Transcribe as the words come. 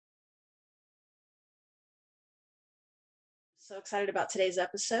So excited about today's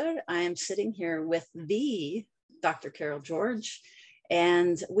episode. I am sitting here with the Dr. Carol George,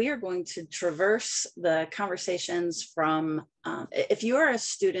 and we are going to traverse the conversations from, if you are a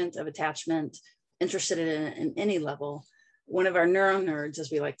student of attachment, interested in any level, one of our neuro nerds, as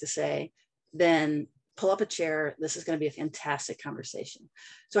we like to say, then pull up a chair. This is going to be a fantastic conversation.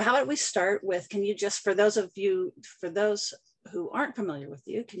 So how about we start with, can you just, for those who aren't familiar with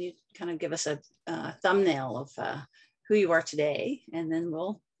you, can you kind of give us a thumbnail of who you are today, and then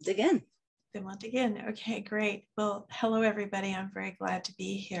we'll dig in. Then we'll dig in. Okay, great. Well, hello, everybody. I'm very glad to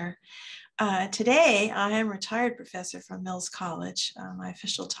be here. Today, I am retired professor from Mills College. My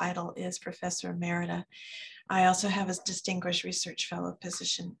official title is Professor Emerita. I also have a distinguished research fellow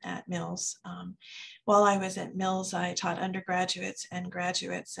position at Mills. While I was at Mills, I taught undergraduates and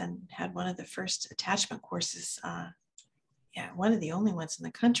graduates and had one of the first attachment courses, one of the only ones in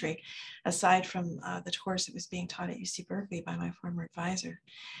the country, aside from the course that was being taught at UC Berkeley by my former advisor.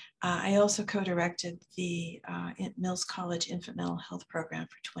 I also co-directed the Mills College Infant Mental Health Program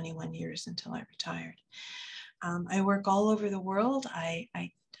for 21 years until I retired. I work all over the world. I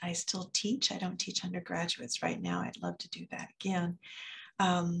still teach. I don't teach undergraduates right now. I'd love to do that again.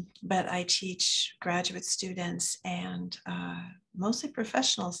 But I teach graduate students and mostly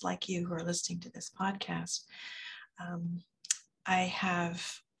professionals like you who are listening to this podcast. I have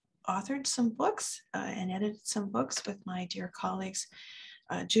authored some books and edited some books with my dear colleagues.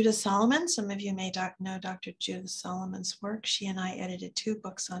 Judith Solomon, some of you may know Dr. Judith Solomon's work. She and I edited 2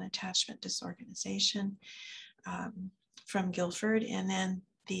 books on attachment disorganization from Guilford, and then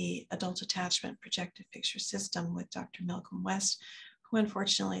the Adult Attachment Projective Picture System with Dr. Malcolm West, who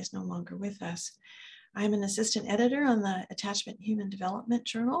unfortunately is no longer with us. I'm an assistant editor on the Attachment Human Development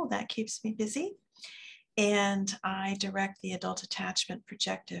Journal. That keeps me busy. And I direct the Adult Attachment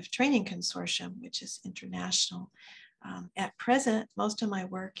Projective Training Consortium, which is international. At present, most of my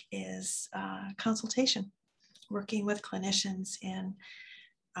work is consultation, working with clinicians in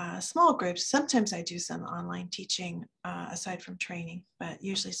small groups. Sometimes I do some online teaching aside from training, but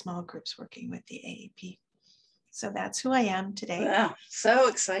usually small groups working with the AAP. So that's who I am today. Wow, so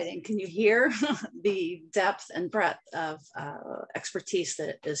exciting. Can you hear the depth and breadth of expertise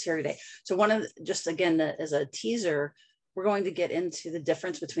that is here today? So just again, as a teaser, we're going to get into the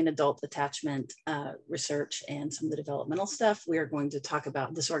difference between adult attachment research and some of the developmental stuff. We are going to talk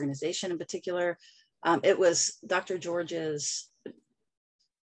about disorganization in particular. It was Dr. George's,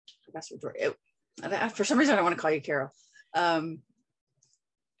 Professor George. For some reason, I don't want to call you Carol.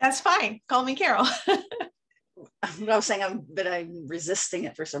 That's fine. Call me Carol. I was saying, but I'm resisting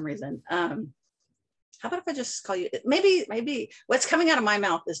it for some reason. How about if I just call you, maybe what's coming out of my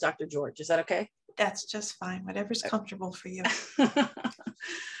mouth is Dr. George. Is that okay? That's just fine. Whatever's comfortable for you.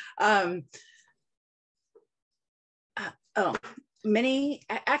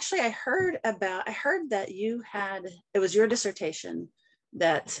 Actually, I heard that it was your dissertation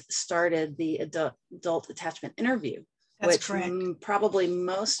that started the adult attachment interview. That's which correct. Probably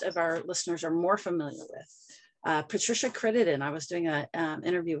most of our listeners are more familiar with. Patricia Crittenden, I was doing an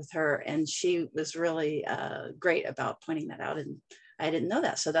interview with her, and she was really great about pointing that out, and I didn't know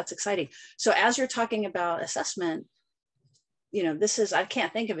that, so that's exciting. So as you're talking about assessment, I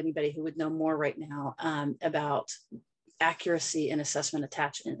can't think of anybody who would know more right now about accuracy in assessment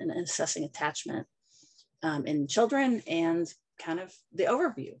attachment and assessing attachment in children, and kind of the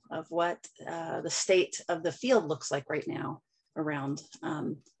overview of what the state of the field looks like right now around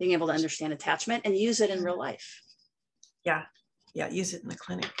being able to understand attachment and use it in real life. Yeah, use it in the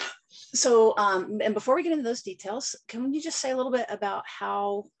clinic. So, and before we get into those details, can you just say a little bit about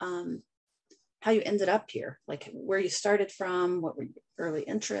how you ended up here, like where you started from, what were your early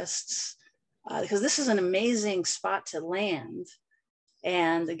interests? Because this is an amazing spot to land.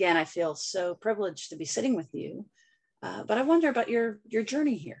 And again, I feel so privileged to be sitting with you. But I wonder about your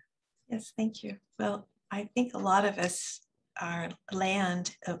journey here. Yes, thank you. Well, I think a lot of us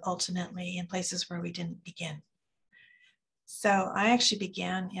land ultimately in places where we didn't begin. So I actually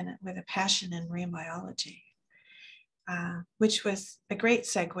began with a passion in marine biology, which was a great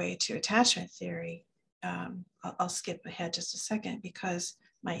segue to attachment theory. I'll skip ahead just a second because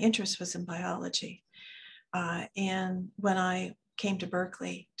my interest was in biology. And when I came to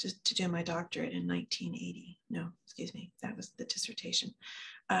Berkeley to do my doctorate in 1980. No, excuse me, that was the dissertation.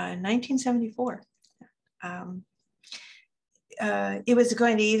 1974. It was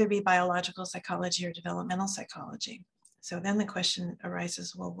going to either be biological psychology or developmental psychology. So then the question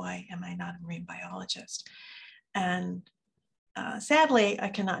arises, well, why am I not a marine biologist? And sadly, I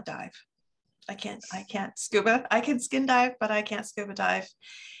cannot dive. I can't scuba. I can skin dive, but I can't scuba dive.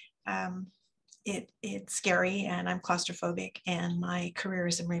 it's scary, and I'm claustrophobic, and my career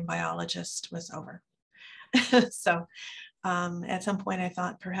as a marine biologist was over. So at some point I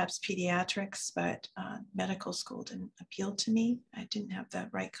thought perhaps pediatrics, but medical school didn't appeal to me. I didn't have the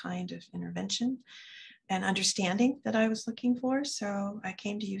right kind of intervention and understanding that I was looking for. So I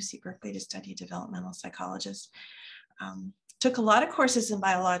came to UC Berkeley to study developmental psychologist. Took a lot of courses in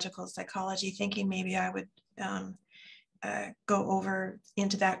biological psychology, thinking maybe I would go over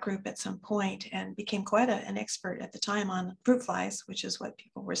into that group at some point, and became quite an expert at the time on fruit flies, which is what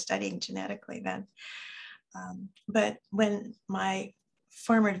people were studying genetically then. But when my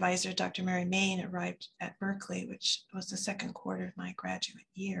former advisor, Dr. Mary Main, arrived at Berkeley, which was the second quarter of my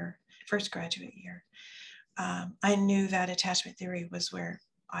first graduate year, I knew that attachment theory was where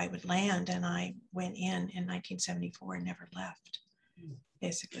I would land, and I went in 1974 and never left,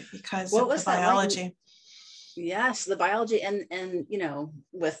 basically because of the biology. Like? Yes, the biology, and you know,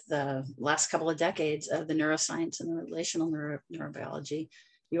 with the last couple of decades of the neuroscience and the relational neurobiology,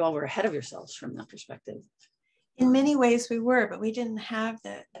 you all were ahead of yourselves from that perspective. In many ways we were, but we didn't have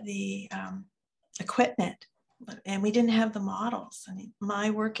the equipment, and we didn't have the models. I mean, my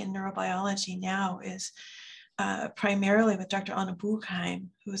work in neurobiology now is primarily with Dr. Anna Buchheim,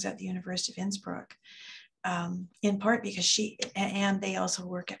 who is at the University of Innsbruck, in part because they also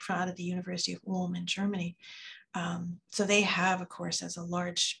work out of the University of Ulm in Germany. So they have, of course, as a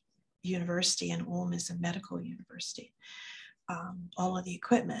large university, and Ulm is a medical university, all of the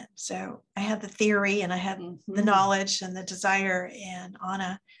equipment. So I had the theory, and I had the knowledge and the desire, and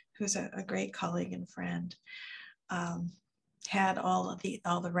Anna, who's a great colleague and friend, had all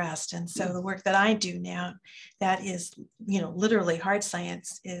the rest. And so the work that I do now, that is, you know, literally hard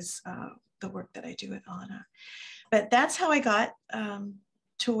science, is the work that I do with Anna. But that's how I got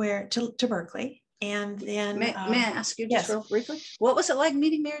to Berkeley. And then may I ask you just real briefly, what was it like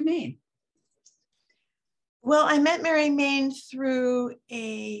meeting Mary Main? Well, I met Mary Main through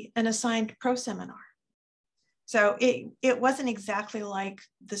an assigned pro seminar. So it wasn't exactly like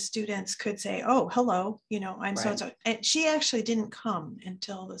the students could say, oh, hello, you know, I'm so-and-so. And she actually didn't come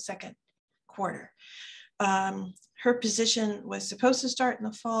until the second quarter. Her position was supposed to start in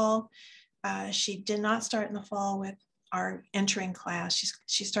the fall. She did not start in the fall with our entering class.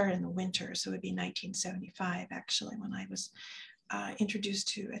 She started in the winter, so it would be 1975, actually, when I was introduced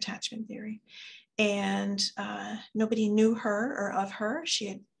to attachment theory. And nobody knew her or of her. She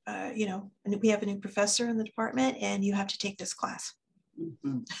had, you know, we have a new professor in the department, and you have to take this class.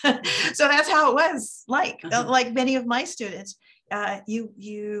 So that's how it was like many of my students. You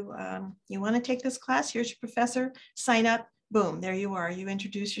want to take this class? Here's your professor. Sign up. Boom, there you are. You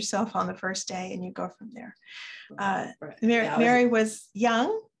introduce yourself on the first day, and you go from there. Mary was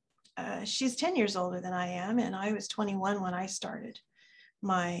young. She's 10 years older than I am, and I was 21 when I started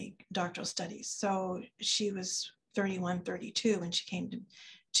my doctoral studies. So she was 31, 32 when she came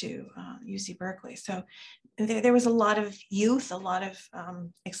to UC Berkeley. So there was a lot of youth, a lot of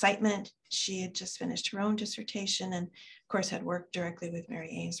excitement. She had just finished her own dissertation, and of course had worked directly with Mary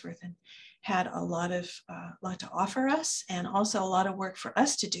Ainsworth, and had a lot to offer us, and also a lot of work for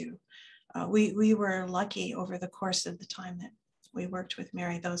us to do. We were lucky over the course of the time that we worked with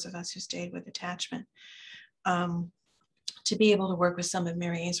Mary, those of us who stayed with attachment, to be able to work with some of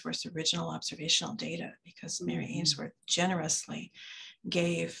Mary Ainsworth's original observational data, because Mary Ainsworth generously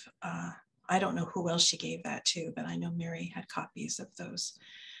gave, I don't know who else she gave that to, but I know Mary had copies of those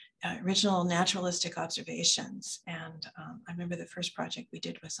original naturalistic observations. And I remember the first project we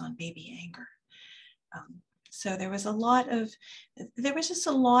did was on baby anger. So there was just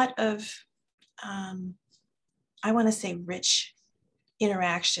a lot of, I want to say, rich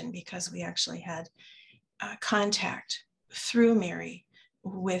interaction, because we actually had contact through Mary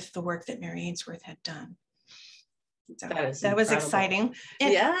with the work that Mary Ainsworth had done. So that was exciting.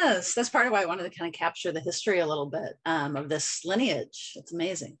 And yes, that's part of why I wanted to kind of capture the history a little bit of this lineage. It's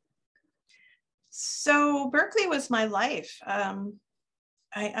amazing. So Berkeley was my life.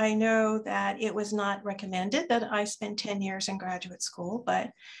 I know that it was not recommended that I spend 10 years in graduate school,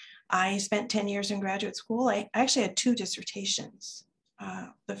 but I spent 10 years in graduate school. I actually had 2 dissertations.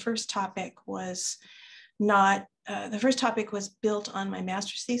 The first topic was built on my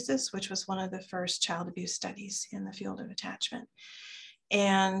master's thesis, which was one of the first child abuse studies in the field of attachment.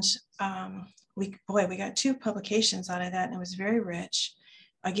 And we got 2 publications out of that, and it was very rich.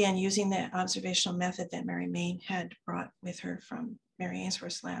 Again, using the observational method that Mary Main had brought with her from Mary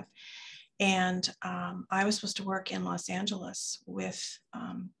Ainsworth's lab. And I was supposed to work in Los Angeles with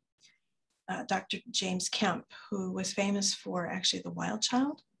Dr. James Kemp, who was famous for the wild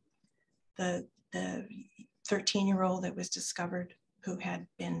child, the 13-year-old that was discovered who had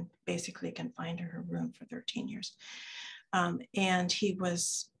been basically confined to her room for 13 years. And he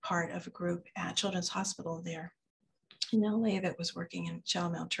was part of a group at Children's Hospital there in LA that was working in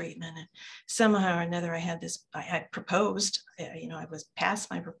child maltreatment. And somehow or another, I had proposed, I was past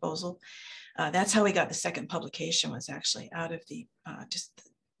my proposal. That's how we got the second publication, was actually out of the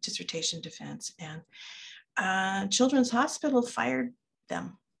dissertation defense. And Children's Hospital fired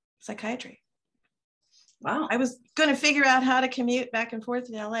them, psychiatry. Wow. I was going to figure out how to commute back and forth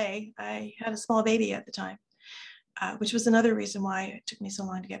to LA. I had a small baby at the time, which was another reason why it took me so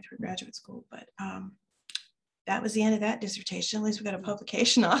long to get through graduate school. But that was the end of that dissertation. At least we got a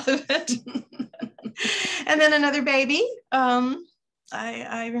publication off of it. And then another baby.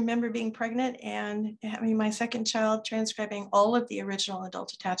 I remember being pregnant and having my second child, transcribing all of the original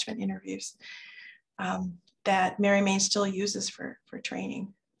adult attachment interviews that Mary Main still uses for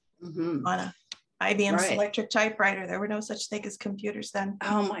training on a IBM Selectric typewriter. There were no such thing as computers then.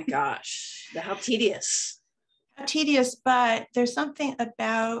 Oh my gosh, how tedious. How tedious, but there's something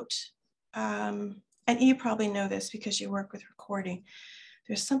about, and you probably know this because you work with recording,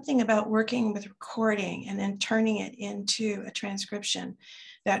 there's something about working with recording and then turning it into a transcription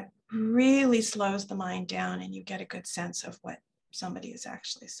that really slows the mind down and you get a good sense of what somebody is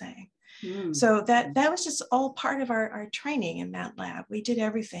actually saying. So that was just all part of our training in that lab. We did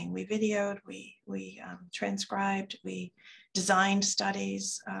everything. We videoed, we transcribed, we designed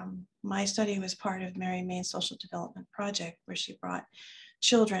studies. My study was part of Mary Main's social development project, where she brought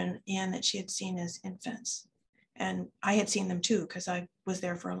children in that she had seen as infants. And I had seen them too, because I was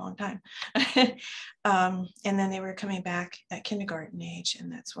there for a long time. And then they were coming back at kindergarten age.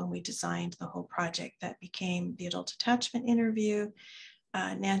 And that's when we designed the whole project that became the adult attachment interview.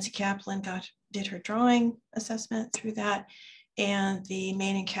 Nancy Kaplan did her drawing assessment through that. And the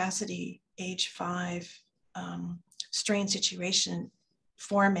Main and Cassidy age 5 strain situation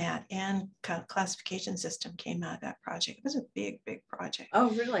format and classification system came out of that project. It was a big, big project. Oh,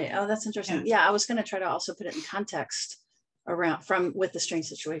 really? Oh, that's interesting. Yeah, I was going to try to also put it in context with the strain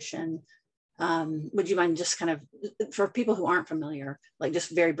situation. Would you mind just kind of, for people who aren't familiar, like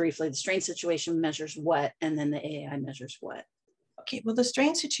just very briefly, the strain situation measures what, and then the AAI measures what? Okay, well, the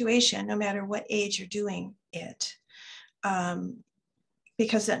strain situation, no matter what age you're doing it,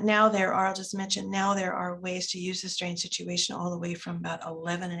 because now I'll just mention, now there are ways to use the strain situation all the way from about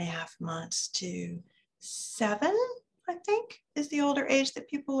 11 and a half months to 7, I think, is the older age that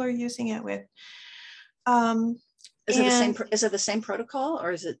people are using it with. Is it the same protocol,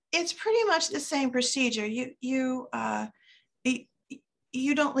 or is it? It's pretty much the same procedure. You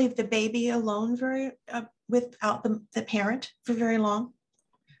don't leave the baby alone without the parent for very long,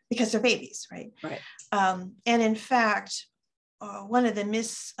 because they're babies, right? Right. And in fact, one of the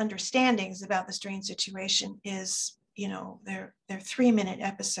misunderstandings about the strain situation is, they're 3-minute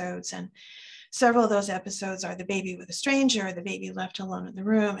episodes, and several of those episodes are the baby with a stranger, or the baby left alone in the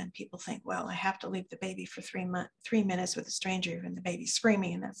room, and people think, well, I have to leave the baby for 3 minutes with a stranger, even the baby's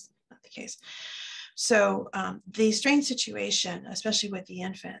screaming, and that's not the case. So the strain situation, especially with the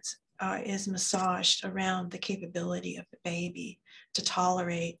infants, is massaged around the capability of the baby to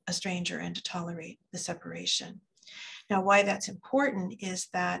tolerate a stranger and to tolerate the separation. Now, why that's important is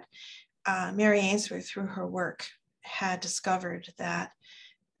that Mary Ainsworth, through her work, had discovered that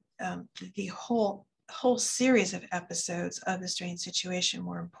the whole series of episodes of the strain situation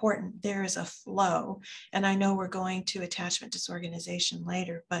were important. There is a flow, and I know we're going to attachment disorganization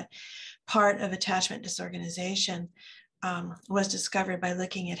later, but part of attachment disorganization was discovered by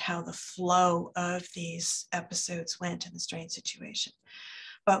looking at how the flow of these episodes went in the strain situation.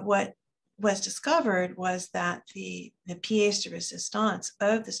 But what was discovered was that the pièce de résistance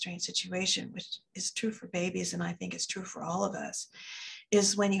of the strain situation, which is true for babies, and I think it's true for all of us,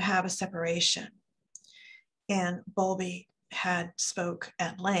 is when you have a separation. And Bowlby had spoke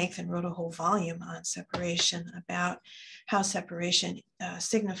at length and wrote a whole volume on separation, about how separation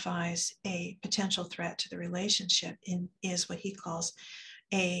signifies a potential threat to the relationship, and is what he calls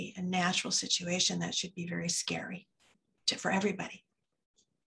a natural situation that should be very scary for everybody,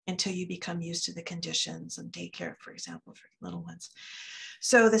 until you become used to the conditions and daycare, for example, for little ones.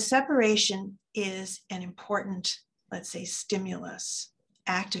 So the separation is an important, let's say, stimulus,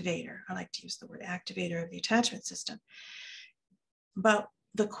 activator. I like to use the word activator of the attachment system. But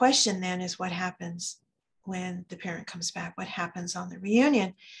the question then is, what happens when the parent comes back? What happens on the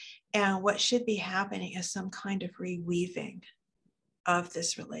reunion? And what should be happening is some kind of reweaving of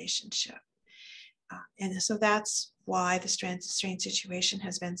this relationship. And so that's why the strain situation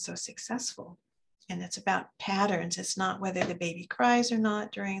has been so successful. And it's about patterns. It's not whether the baby cries or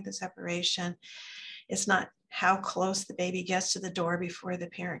not during the separation. It's not how close the baby gets to the door before the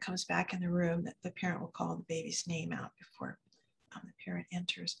parent comes back in the room, that the parent will call the baby's name out before the parent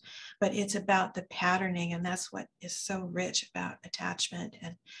enters. But it's about the patterning, and that's what is so rich about attachment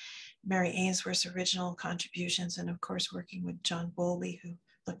and Mary Ainsworth's original contributions, and of course working with John Bowlby, who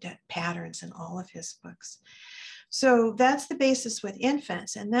looked at patterns in all of his books. So that's the basis with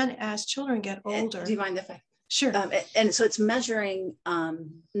infants. And then as children get older. Do you mind if I? Sure. And so it's measuring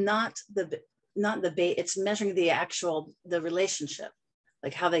it's measuring the relationship,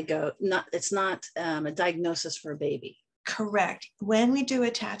 like how they go. It's not a diagnosis for a baby. Correct. When we do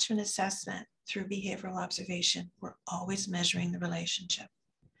attachment assessment through behavioral observation, we're always measuring the relationship.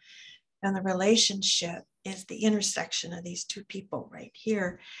 And the relationship is the intersection of these two people right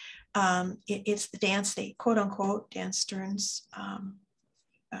here. It's the dance, they quote unquote, Dan Stern's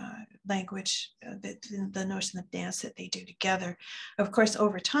language, the notion of dance that they do together. Of course,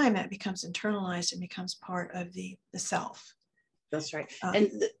 over time, that becomes internalized and becomes part of the self. That's right.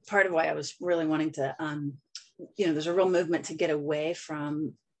 And part of why I was really wanting to, there's a real movement to get away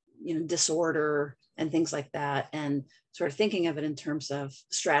from, disorder and things like that, and sort of thinking of it in terms of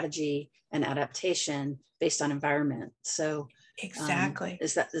strategy and adaptation based on environment. So exactly.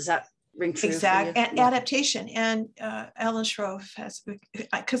 Does that ring true? Exactly. For you? Yeah. Adaptation. And Alan Schroff has,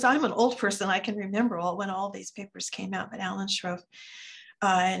 because I'm an old person, I can remember when all these papers came out, but Alan Schroff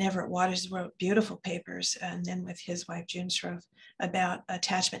and Everett Waters wrote beautiful papers, and then with his wife, June Schroff, about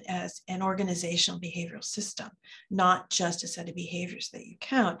attachment as an organizational behavioral system, not just a set of behaviors that you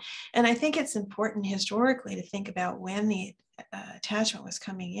count. And I think it's important historically to think about when the attachment was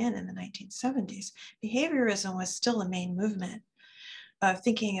coming in the 1970s. Behaviorism was still a main movement of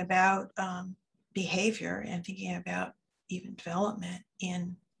thinking about behavior and thinking about even development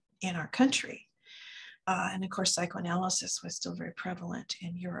in our country. And of course, psychoanalysis was still very prevalent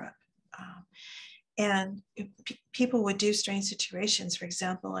in Europe. And people would do strange situations, for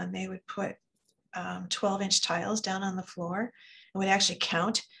example, and they would put 12-inch tiles down on the floor and would actually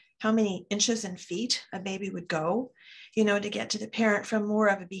count how many inches and feet a baby would go, to get to the parent from more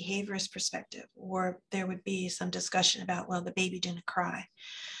of a behaviorist perspective. Or there would be some discussion about, well, the baby didn't cry.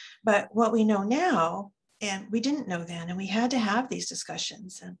 But what we know now, and we didn't know then, and we had to have these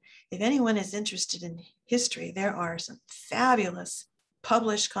discussions. And if anyone is interested in history, there are some fabulous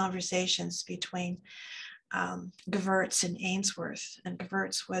published conversations between Gevirtz and Ainsworth. And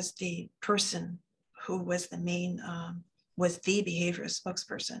Gevirtz was the person who was the main, was the behaviorist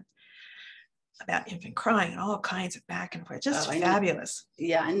spokesperson about infant crying and all kinds of back and forth, just fabulous.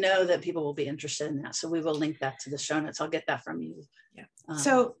 Yeah, I know that people will be interested in that. So we will link that to the show notes. I'll get that from you. Yeah.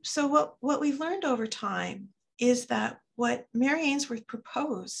 So what we've learned over time is that what Mary Ainsworth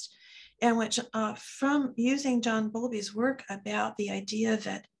proposed, and which from using John Bowlby's work about the idea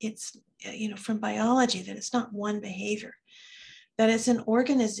that it's, from biology, that it's not one behavior, that it's an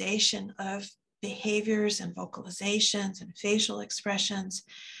organization of behaviors and vocalizations and facial expressions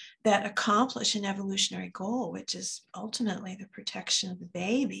that accomplish an evolutionary goal, which is ultimately the protection of the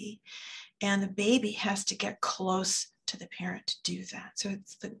baby. And the baby has to get close to the parent to do that. So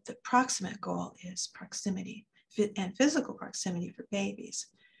it's the proximate goal is proximity and physical proximity for babies.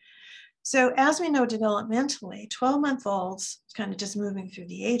 So as we know developmentally, 12-month-olds, kind of just moving through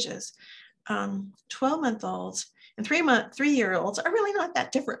the ages, 12-month-olds and 3-year-olds are really not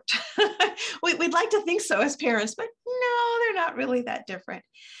that different. We'd like to think so as parents, but no, they're not really that different.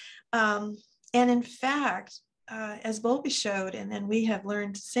 And in fact, as Bowlby showed, and then we have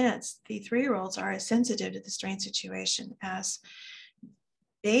learned since, the 3-year-olds are as sensitive to the strain situation as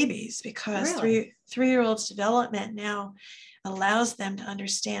babies, because really? 3-year-olds' development now allows them to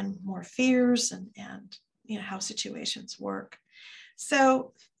understand more fears and how situations work.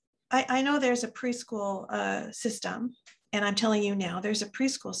 So I know there's a preschool system, and I'm telling you now, there's a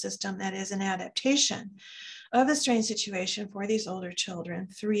preschool system that is an adaptation of the strain situation for these older children,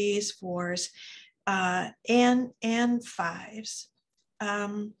 3s, 4s, and 5s,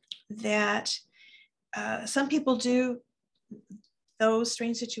 that some people do those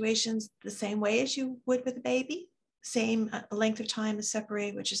strain situations the same way as you would with a baby, same length of time is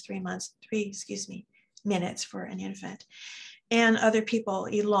separated, which is 3 minutes for an infant. And other people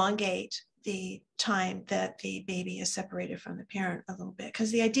elongate the time that the baby is separated from the parent a little bit,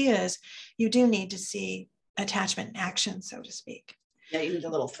 because the idea is you do need to see attachment in action, so to speak. Yeah, you need a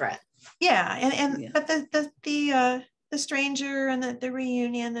little threat. Yeah, but the stranger and the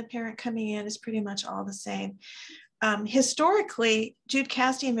reunion, the parent coming in is pretty much all the same. Historically, Jude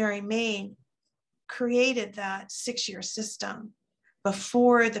Cassidy and Mary Main created that 6-year system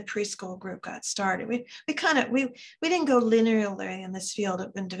before the preschool group got started. We didn't go linearly in this field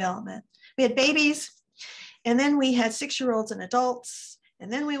in development. We had babies, And then we had 6-year-olds and adults.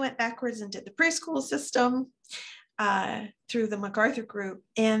 And then we went backwards and did the preschool system through the MacArthur group.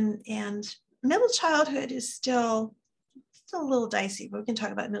 And middle childhood is still a little dicey, but we can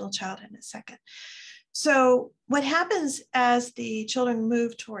talk about middle childhood in a second. So what happens as the children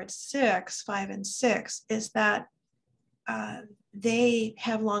move towards 5 and 6, is that they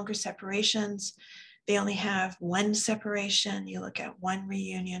have longer separations. They only have one separation. You look at one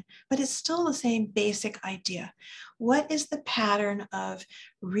reunion, but it's still the same basic idea. What is the pattern of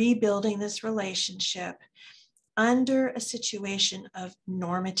rebuilding this relationship under a situation of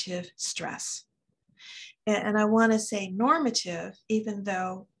normative stress? And I want to say normative, even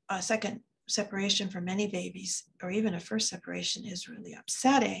though a second separation for many babies, or even a first separation, is really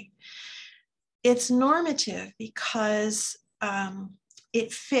upsetting. It's normative because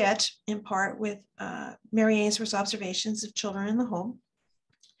it fit in part with Mary Ainsworth's observations of children in the home,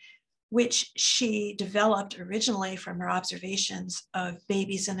 which she developed originally from her observations of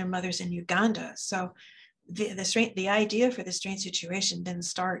babies and their mothers in Uganda. So the idea for the strange situation didn't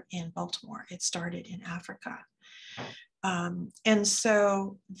start in Baltimore. It started in Africa. And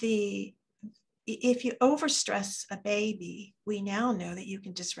so if you overstress a baby, we now know that you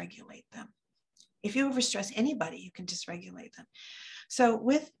can dysregulate them. If you overstress anybody, you can dysregulate them. So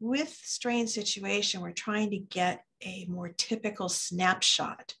with strain situation, we're trying to get a more typical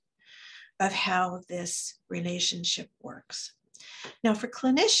snapshot of how this relationship works. Now for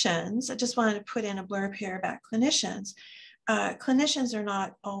clinicians, I just wanted to put in a blurb here about clinicians. Clinicians are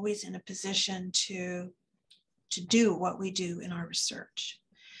not always in a position to do what we do in our research.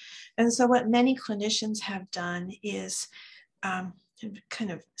 And so what many clinicians have done is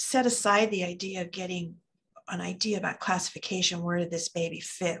kind of set aside the idea of getting an idea about classification. Where did this baby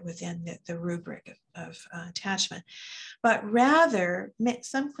fit within the rubric of attachment? But rather,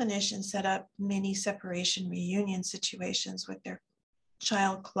 some clinicians set up mini separation reunion situations with their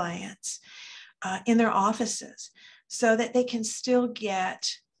child clients in their offices so that they can still get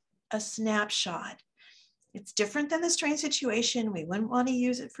a snapshot. It's different than the strain situation. We wouldn't want to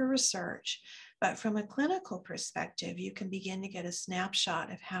use it for research. But from a clinical perspective, you can begin to get a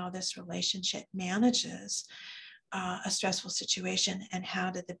snapshot of how this relationship manages a stressful situation, and how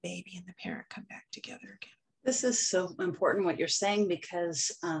did the baby and the parent come back together again. This is so important what you're saying,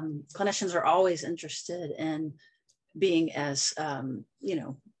 because clinicians are always interested in being as,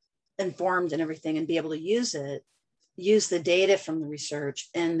 informed and everything, and be able to use the data from the research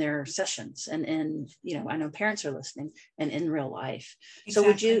in their sessions, and I know parents are listening, and in real life. Exactly. So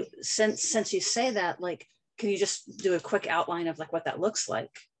would you, since you say that, like, can you just do a quick outline of like what that looks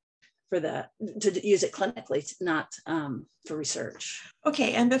like to use it clinically, not for research?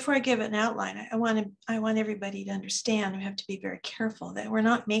 Okay, and before I give an outline, I want everybody to understand, we have to be very careful that we're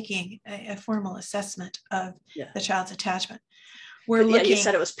not making a formal assessment of the child's attachment. We're looking. You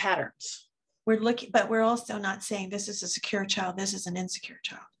said it was patterns. We're looking, but we're also not saying this is a secure child, this is an insecure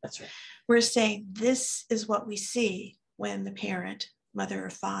child. That's right. We're saying this is what we see when the parent, mother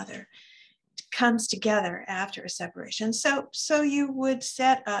or father, comes together after a separation. So you would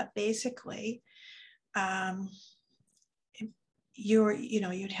set up basically,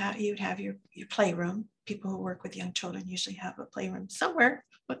 you'd have your playroom. People who work with young children usually have a playroom somewhere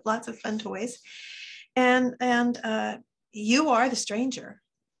with lots of fun toys, and you are the stranger.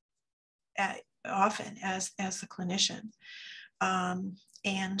 Often as the clinician,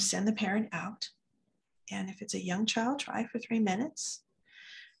 and send the parent out. And if it's a young child, try for 3 minutes.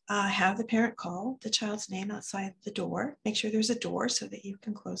 Have the parent call the child's name outside the door. Make sure there's a door so that you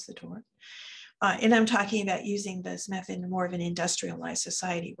can close the door. And I'm talking about using this method in more of an industrialized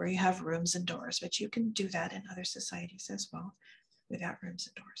society where you have rooms and doors, but you can do that in other societies as well without rooms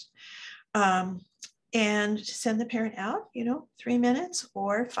and doors. And send the parent out, 3 minutes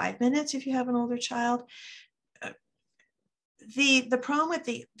or 5 minutes if you have an older child. The problem with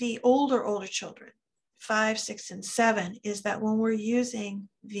the older children, 5, 6, and 7, is that when we're using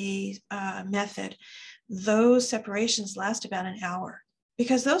the method, those separations last about an hour,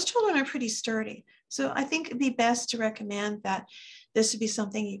 because those children are pretty sturdy. So I think it'd be best to recommend that this would be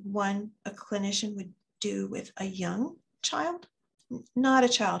something a clinician would do with a young child, not a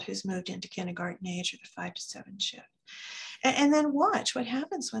child who's moved into kindergarten age or the 5 to 7 shift. And then watch what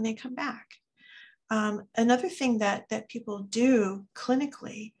happens when they come back. Another thing that people do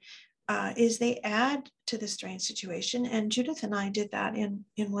clinically is they add to the strain situation. And Judith and I did that in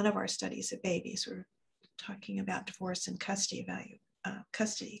one of our studies of babies. We're talking about divorce and custody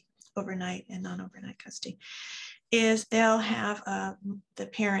custody, overnight and non-overnight custody, is they'll have the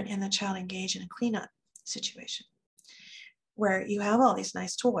parent and the child engage in a cleanup situation. where you have all these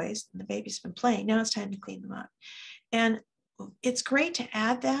nice toys and the baby's been playing. Now it's time to clean them up. And it's great to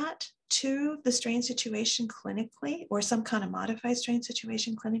add that to the strain situation clinically, or some kind of modified strain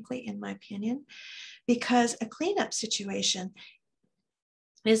situation clinically, in my opinion, because a cleanup situation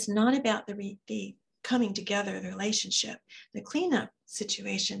is not about the coming together, the relationship. The cleanup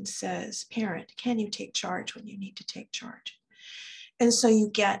situation says, parent, can you take charge when you need to take charge? And so you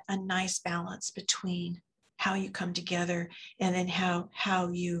get a nice balance between how you come together and then how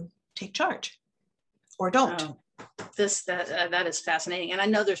you take charge or don't. Oh, that is fascinating. And I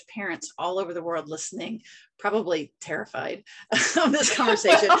know there's parents all over the world listening, probably terrified of this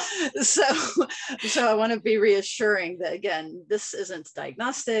conversation. So I want to be reassuring that, again, this isn't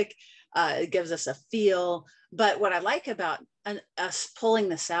diagnostic. It gives us a feel. But what I like about us pulling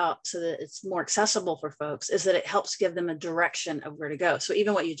this out so that it's more accessible for folks is that it helps give them a direction of where to go. So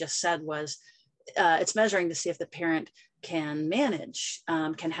even what you just said was, it's measuring to see if the parent can manage,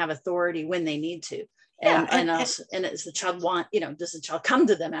 can have authority when they need to. And does the child does the child come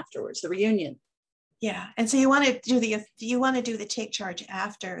to them afterwards, the reunion? Yeah. And so you want to do the take charge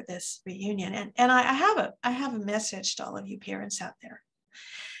after this reunion. And I have a message to all of you parents out there.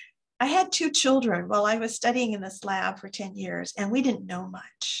 I had 2 children while I was studying in this lab for 10 years, and we didn't know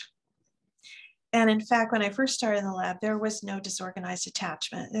much. And in fact, when I first started in the lab, there was no disorganized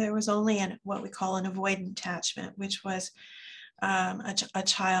attachment. There was only what we call an avoidant attachment, which was a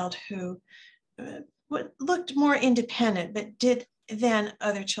child who looked more independent, but did than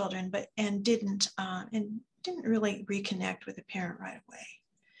other children, and didn't really reconnect with the parent right away.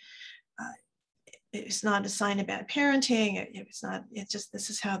 It's not a sign of bad parenting. It's just, this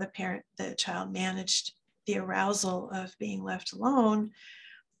is how the child managed the arousal of being left alone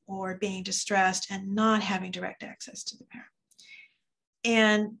or being distressed and not having direct access to the parent.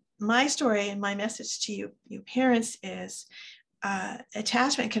 And my story and my message to you parents is,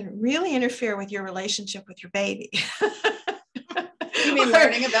 attachment can really interfere with your relationship with your baby. You mean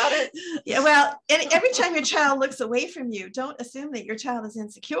learning about it? Yeah, well, and every time your child looks away from you, don't assume that your child is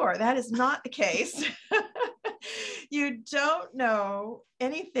insecure. That is not the case. You don't know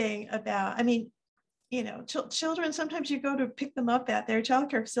anything about, children, sometimes you go to pick them up at their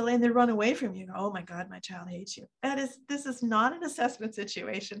childcare facility and they run away from you. Oh my God, my child hates you. This is not an assessment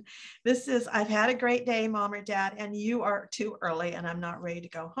situation. This is, I've had a great day, mom or dad, and you are too early and I'm not ready to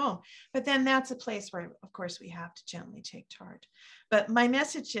go home. But then that's a place where, of course, we have to gently take charge. But my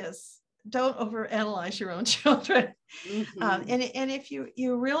message is, don't overanalyze your own children. Mm-hmm. And if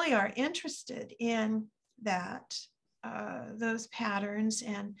you really are interested in that, those patterns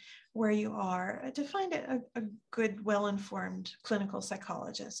and where you are, to find a good, well-informed clinical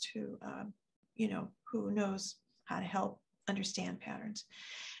psychologist who knows how to help understand patterns.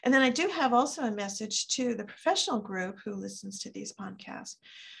 And then I do have also a message to the professional group who listens to these podcasts,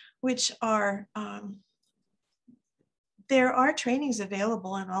 which are, there are trainings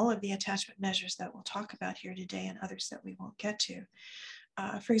available in all of the attachment measures that we'll talk about here today and others that we won't get to.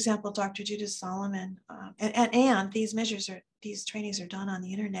 For example, Dr. Judith Solomon, and these trainings are done on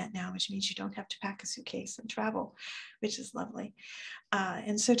the internet now, which means you don't have to pack a suitcase and travel, which is lovely.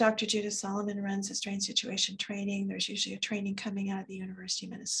 And so Dr. Judith Solomon runs a strain situation training. There's usually a training coming out of the University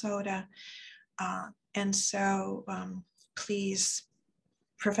of Minnesota. And so please,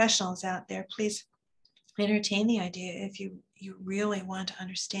 professionals out there, please entertain the idea if you really want to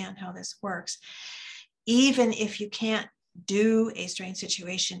understand how this works, even if you can't do a strain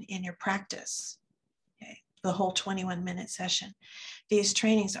situation in your practice, okay, the whole 21-minute session. These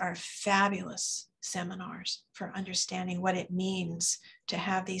trainings are fabulous seminars for understanding what it means to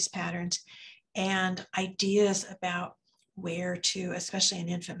have these patterns and ideas about where to, especially in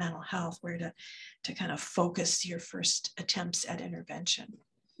infant mental health, where to kind of focus your first attempts at intervention.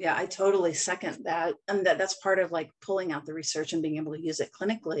 Yeah, I totally second that. And that's part of like pulling out the research and being able to use it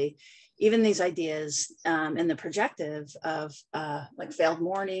clinically. Even these ideas in the projective of like failed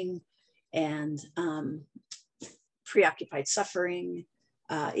mourning and preoccupied suffering,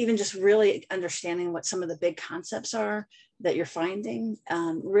 even just really understanding what some of the big concepts are that you're finding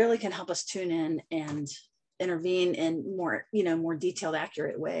really can help us tune in and intervene in more detailed,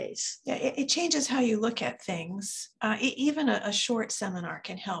 accurate ways. Yeah, it changes how you look at things. Even a short seminar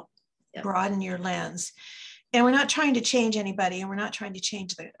can help broaden your lens. And we're not trying to change anybody, and we're not trying to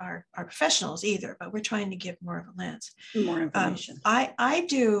change our professionals either, but we're trying to give more of a lens. More information. I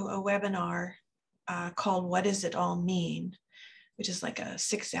do a webinar called What Does It All Mean? Which is like a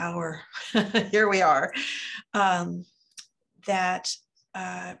 6-hour, here we are, that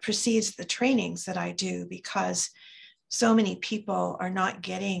precedes the trainings that I do, because so many people are not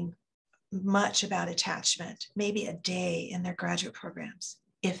getting much about attachment, maybe a day in their graduate programs,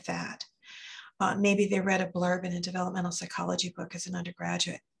 if that. Maybe they read a blurb in a developmental psychology book as an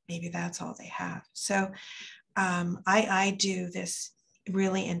undergraduate. Maybe that's all they have. So I do this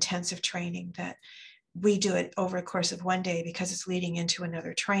really intensive training that we do it over a course of one day because it's leading into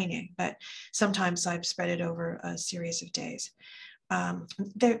another training, but sometimes I've spread it over a series of days.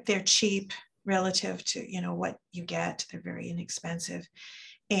 They're cheap relative to, you know, what you get. They're very inexpensive.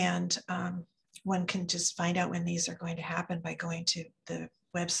 And one can just find out when these are going to happen by going to the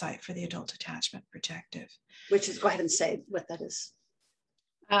website for the Adult Attachment Projective. Which is, go ahead and say what that is.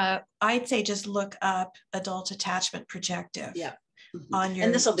 I'd say just look up Adult Attachment Projective. Yeah. On your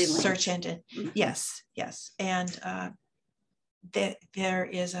and this will be search engine. Yes, yes. And there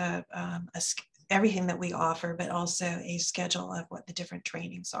is everything that we offer, but also a schedule of what the different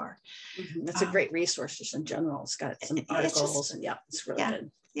trainings are. It's a great resource just in general. It's got some articles and it's really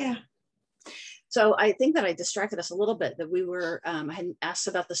good. Yeah. So I think that I distracted us a little bit, that we were, I had asked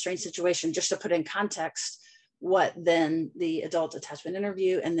about the strange situation just to put in context what then the adult attachment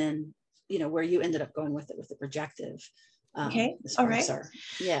interview, and then, you know, where you ended up going with it with the projective. Okay. All right.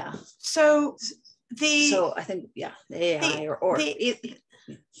 Yeah. So I think, the AI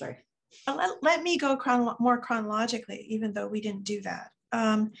sorry. Let me go more chronologically, even though we didn't do that.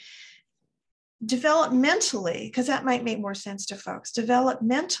 Developmentally, because that might make more sense to folks,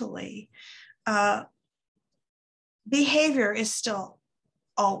 developmentally, behavior is still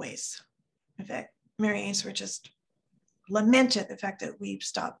always, in fact, Mary Ainsworth just lamented the fact that we've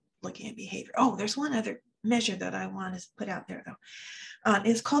stopped looking at behavior. Oh, there's one other measure that I want to put out there though.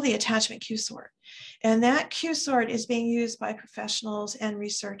 It's called the attachment Q-sort. And that Q-sort is being used by professionals and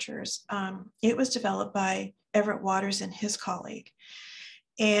researchers. It was developed by Everett Waters and his colleague.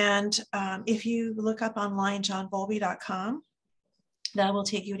 And if you look up online, johnbowlby.com, that will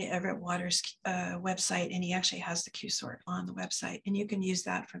take you to Everett Waters' website, and he actually has the Q-sort on the website. And you can use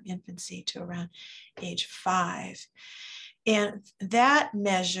that from infancy to around age 5. And that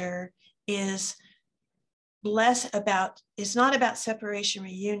measure is it's not about separation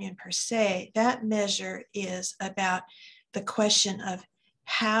reunion per se. That measure is about the question of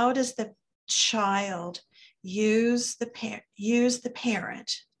how does the child use the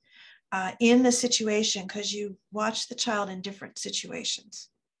parent in the situation, because you watch the child in different situations.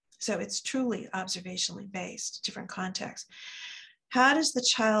 So it's truly observationally based, different contexts. How does the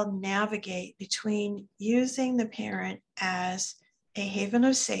child navigate between using the parent as a haven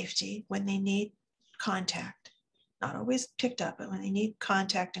of safety when they need contact, not always picked up, but when they need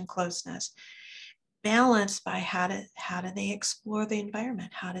contact and closeness, balanced by how do they explore the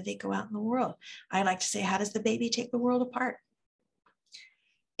environment? How do they go out in the world? I like to say, how does the baby take the world apart?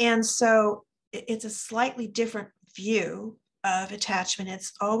 And so it's a slightly different view of attachment.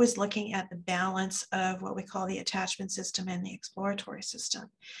 It's always looking at the balance of what we call the attachment system and the exploratory system.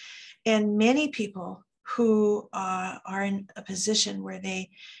 And many people who are in a position where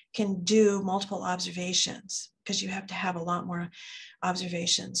they can do multiple observations, because you have to have a lot more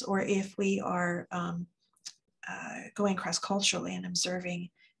observations, or if we are going cross-culturally and observing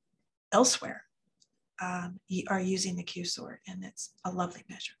elsewhere, are using the Q-sort, and it's a lovely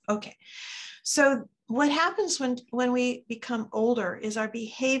measure. Okay, so what happens when we become older is our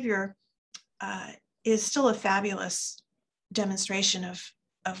behavior is still a fabulous demonstration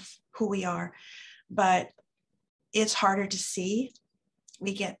of who we are, but it's harder to see.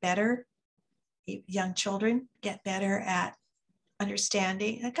 We get better. Young children get better at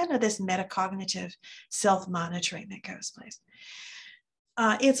understanding, and kind of this metacognitive self-monitoring that goes place.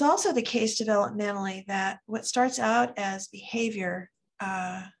 It's also the case developmentally that what starts out as behavior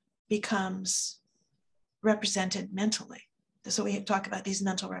becomes represented mentally. So we talk about these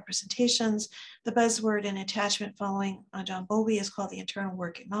mental representations. The buzzword in attachment following John Bowlby is called the internal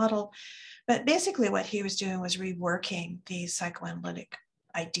working model. But basically what he was doing was reworking the psychoanalytic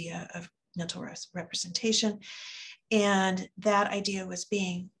idea of mental representation. And that idea was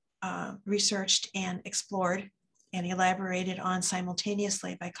being researched and explored and elaborated on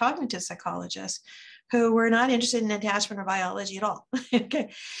simultaneously by cognitive psychologists who were not interested in attachment or biology at all. Okay,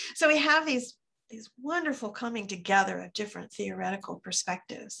 so we have these wonderful coming together of different theoretical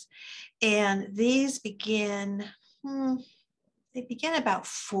perspectives, and these begin. They begin about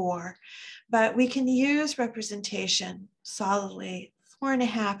 4, but we can use representation solidly.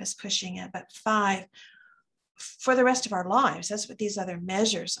 4.5 is pushing it, but 5 for the rest of our lives. That's what these other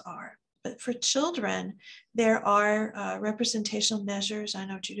measures are. But for children, there are representational measures. I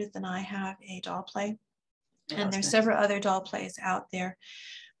know Judith and I have a doll play, and there's several other doll plays out there.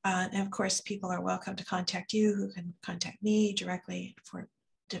 And of course, people are welcome to contact you, who can contact me directly for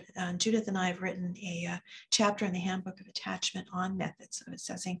Judith and I have written a chapter in the Handbook of Attachment on methods of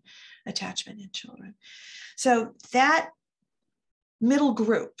assessing attachment in children. So that middle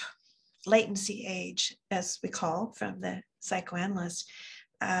group, latency age, as we call from the psychoanalyst,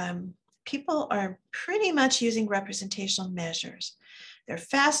 people are pretty much using representational measures. They're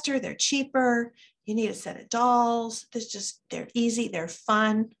faster, they're cheaper. You need a set of dolls. They're easy, they're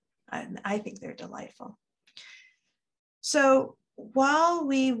fun. And I think they're delightful. So while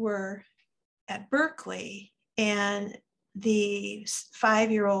we were at Berkeley and the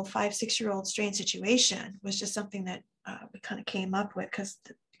 5-year-old, 6-year-old strain situation was just something that we kind of came up with because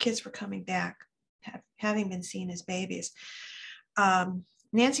the kids were coming back, having been seen as babies.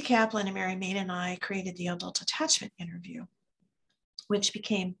 Nancy Kaplan and Mary Main and I created the Adult Attachment Interview, which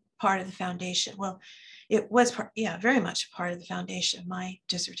became part of the foundation. Well, it was very much part of the foundation of my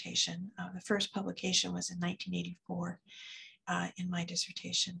dissertation. The first publication was in 1984 in my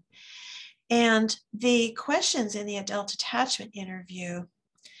dissertation. And the questions in the Adult Attachment Interview,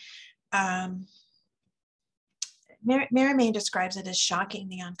 Mary Main describes it as shocking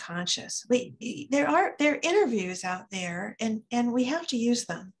the unconscious. There are interviews out there, and we have to use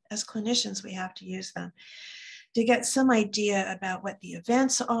them. As clinicians, we have to use them to get some idea about what the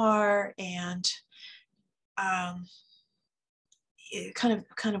events are and kind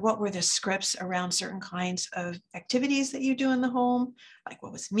of what were the scripts around certain kinds of activities that you do in the home, like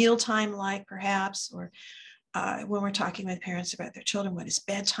what was mealtime like, perhaps, or when we're talking with parents about their children, what is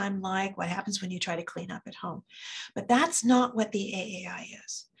bedtime like? What happens when you try to clean up at home? But that's not what the AAI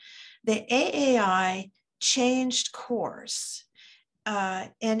is. The AAI changed course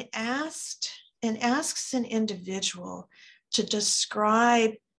and asks an individual to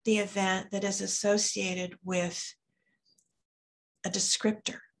describe the event that is associated with a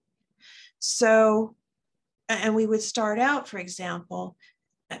descriptor. So, and we would start out, for example,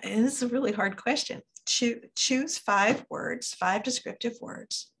 and this is a really hard question. Choose 5 words, 5 descriptive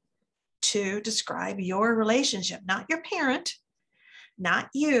words to describe your relationship, not your parent, not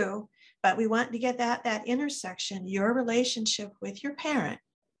you, but we want to get that intersection, your relationship with your parent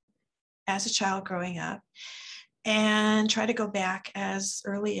as a child growing up, and try to go back as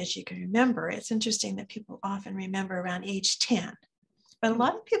early as you can remember. It's interesting that people often remember around age 10, but a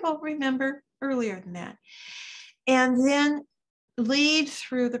lot of people remember earlier than that. And then lead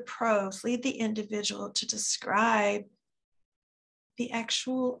the individual to describe the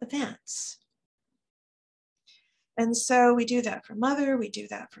actual events. And so we do that for mother, we do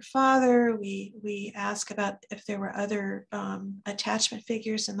that for father, we ask about if there were other attachment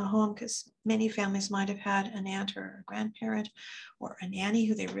figures in the home, because many families might have had an aunt or a grandparent or a nanny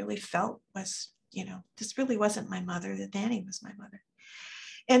who they really felt was, this really wasn't my mother, the nanny was my mother.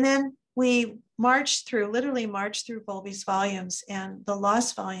 And then we literally marched through Bowlby's volumes, and the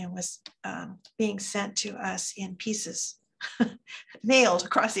lost volume was being sent to us in pieces, mailed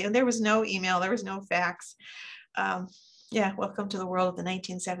across and there was no email, there was no fax. Welcome to the world of the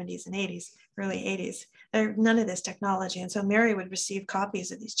 1970s and 80s, early 80s. None of this technology. And so Mary would receive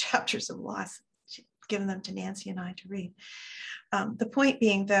copies of these chapters of loss. She'd given them to Nancy and I to read. The point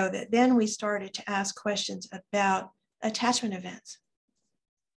being, though, that then we started to ask questions about attachment events.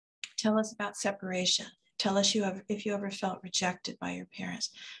 Tell us about separation. Tell us if you ever felt rejected by your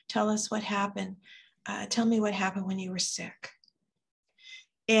parents. Tell us what happened. Tell me what happened when you were sick.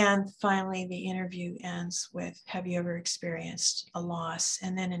 And finally, the interview ends with, have you ever experienced a loss?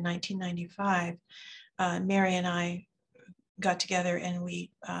 And then in 1995, Mary and I got together and we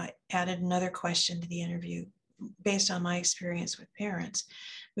added another question to the interview based on my experience with parents,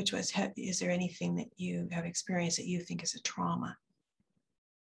 which was, is there anything that you have experienced that you think is a trauma?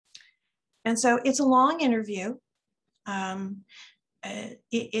 And so it's a long interview. I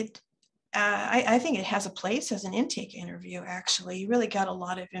think it has a place as an intake interview, actually. You really got a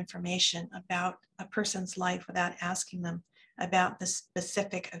lot of information about a person's life without asking them about the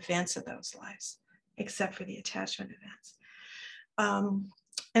specific events of those lives, except for the attachment events.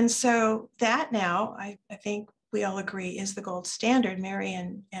 And so that now, I think we all agree, is the gold standard. Mary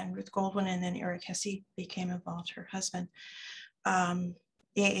and Ruth Goldwyn and then Eric Hesse became involved, her husband.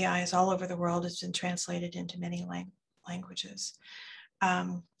 The AAI is all over the world. It's been translated into many languages.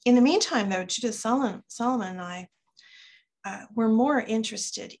 In the meantime, though, Judith Solomon and I were more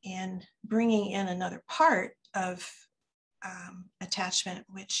interested in bringing in another part of attachment,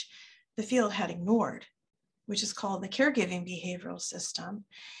 which the field had ignored, which is called the caregiving behavioral system.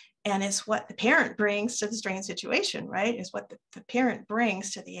 And it's what the parent brings to the strain situation, right? Is what the parent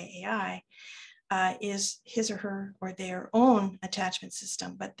brings to the AAI. Is his or her or their own attachment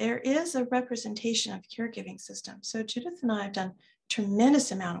system, but there is a representation of caregiving system. So Judith and I have done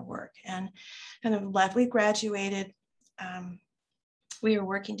tremendous amount of work and kind of left. We graduated. We were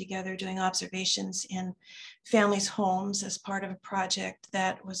working together doing observations in families' homes as part of a project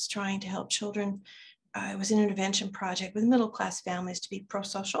that was trying to help children. It was an intervention project with middle-class families to be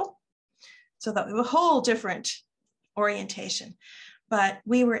pro-social. So that was a whole different orientation. But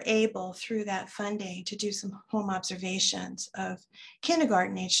we were able, through that funding, to do some home observations of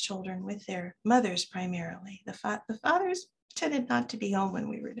kindergarten-age children with their mothers primarily. The fathers tended not to be home when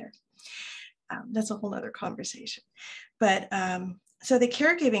we were there. That's a whole other conversation. But so the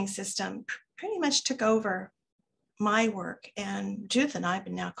caregiving system pretty much took over my work. And Judith and I have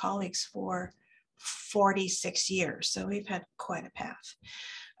been now colleagues for 46 years. So we've had quite a path.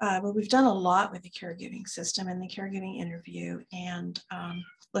 But we've done a lot with the caregiving system and the caregiving interview and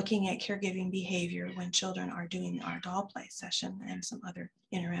looking at caregiving behavior when children are doing our doll play session and some other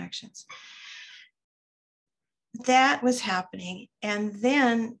interactions. That was happening. And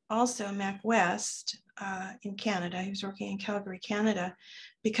then also Mac West in Canada, he was working in Calgary, Canada,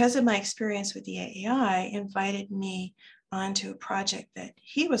 because of my experience with the AAI, invited me onto a project that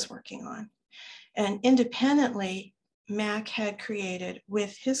he was working on. And independently, Mac had created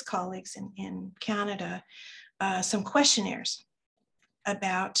with his colleagues in Canada some questionnaires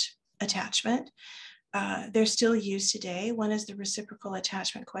about attachment. They're still used today. One is the reciprocal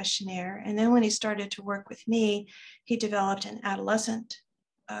attachment questionnaire. And then when he started to work with me, he developed an adolescent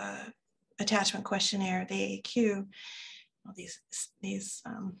attachment questionnaire, the AAQ, all these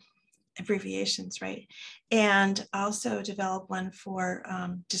abbreviations, right? And also developed one for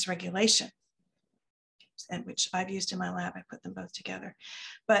dysregulation, and which I've used in my lab. I put them both together.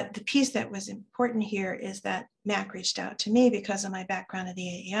 But the piece that was important here is that Mac reached out to me because of my background at the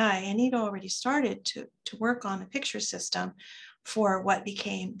AAI, and he'd already started to work on a picture system for what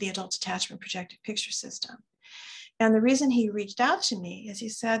became the Adult Attachment Projective picture system. And the reason he reached out to me is he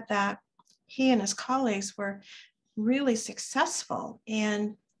said that he and his colleagues were really successful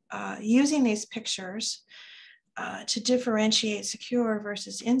in using these pictures to differentiate secure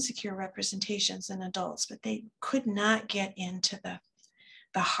versus insecure representations in adults, but they could not get into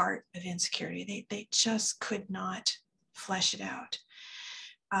the heart of insecurity. They just could not flesh it out.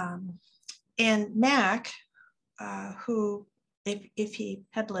 And Mac, who, if he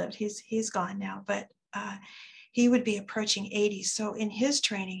had lived, he's gone now, but he would be approaching 80. So in his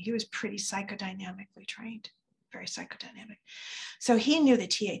training, he was pretty psychodynamically trained, very psychodynamic. So he knew the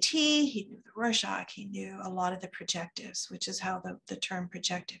TAT, he knew the Rorschach, he knew a lot of the projectives, which is how the term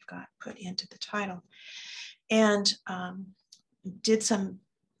projective got put into the title. And did some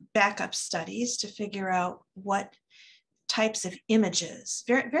backup studies to figure out what types of images,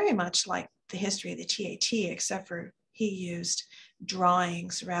 very much like the history of the TAT, except for he used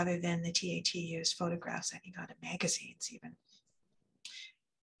drawings rather than the TAT used photographs, I think, out of magazines even.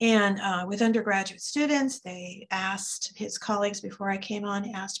 And with undergraduate students, they asked his colleagues before I came on,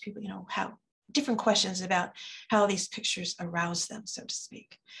 asked people, how different questions about how these pictures arouse them, so to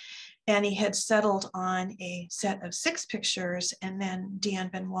speak. And he had settled on a set of 6 pictures, and then Diane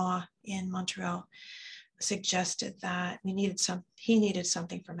Benoit in Montreal suggested that he needed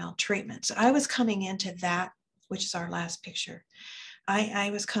something for maltreatment. So I was coming into that, which is our last picture.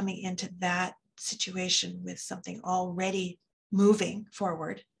 I was coming into that situation with something already moving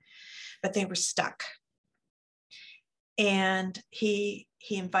forward, but they were stuck. And he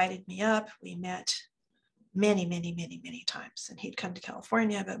invited me up. We met many times, and he'd come to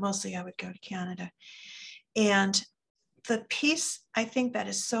California, but mostly I would go to Canada. And the piece I think that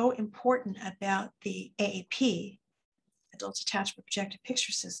is so important about the AAP, Adult Attachment Projective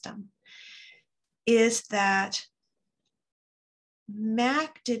Picture System, is that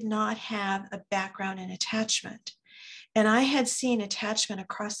Mac did not have a background in attachment. And I had seen attachment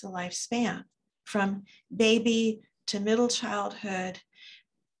across the lifespan, from baby to middle childhood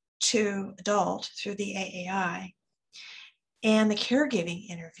to adult through the AAI and the caregiving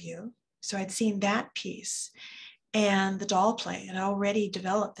interview. So I'd seen that piece, and the doll play had already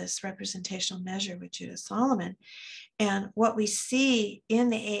developed this representational measure with Judith Solomon. And what we see in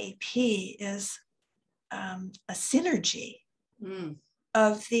the AAP is a synergy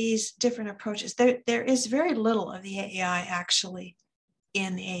of these different approaches. There is very little of the AAI actually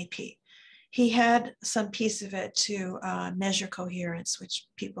in the AAP. He had some piece of it to measure coherence, which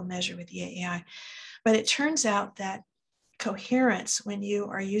people measure with the AAI. But it turns out that coherence, when you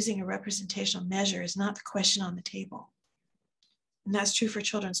are using a representational measure, is not the question on the table. And that's true for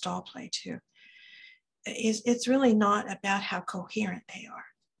children's doll play too. It's really not about how coherent they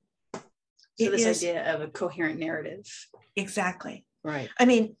are. So this idea of a coherent narrative. Exactly. Right. I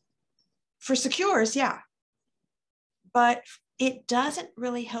mean, for secures, yeah. But it doesn't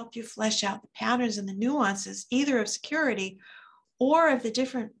really help you flesh out the patterns and the nuances either of security or of the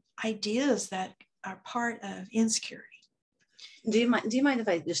different ideas that are part of insecurity. Do you mind if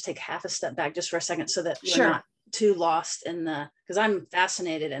I just take half a step back just for a second so that we're Sure. not too lost in because I'm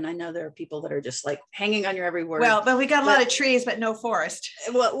fascinated, and I know there are people that are just like hanging on your every word. Well, but we got a lot of trees, but no forest.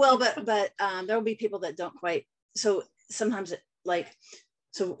 But there will be people that don't quite. So sometimes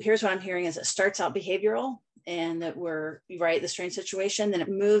so here's what I'm hearing is it starts out behavioral, and that we're right, the strange situation, then it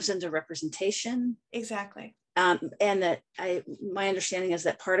moves into representation. Exactly. And that my understanding is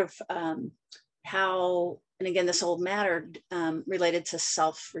that part of how, and again, this old matter related to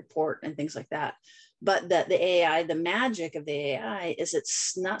self-report and things like that, but that the AI, the magic of the AI is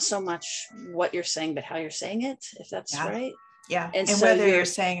it's not so much what you're saying, but how you're saying it, if that's right. Yeah. And so whether you're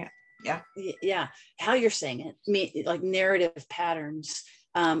saying it. Yeah. Yeah. How you're saying it, like narrative patterns,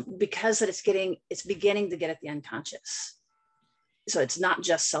 because that it's beginning to get at the unconscious. So it's not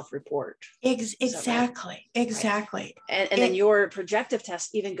just self-report. Exactly. Right? Exactly. And then your projective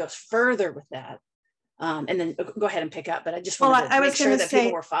test even goes further with that. And then go ahead and pick up, but I just wanted to make sure that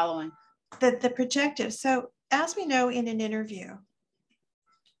people were following. The projective. So as we know in an interview,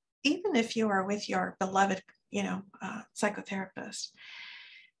 even if you are with your beloved, psychotherapist,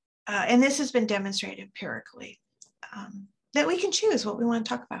 and this has been demonstrated empirically, that we can choose what we want to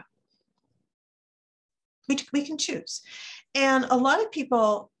talk about. We can choose. And a lot of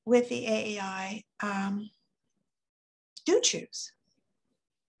people with the AAI do choose.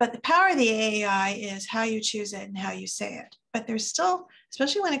 But the power of the AAI is how you choose it and how you say it. But there's still,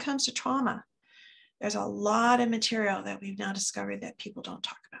 especially when it comes to trauma, there's a lot of material that we've now discovered that people don't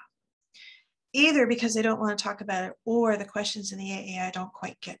talk about. Either because they don't want to talk about it, or the questions in the AAI don't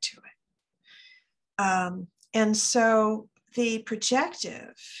quite get to it. And so the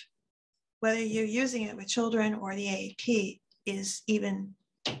projective, whether you're using it with children or the AAP, is even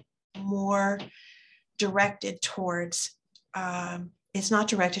more directed towards, it's not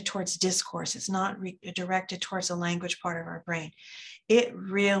directed towards discourse. It's not directed towards the language part of our brain. It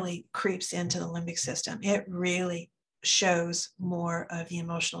really creeps into the limbic system. It really shows more of the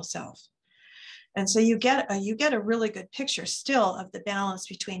emotional self. And so you get a really good picture still of the balance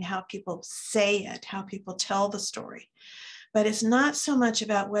between how people say it, how people tell the story. But it's not so much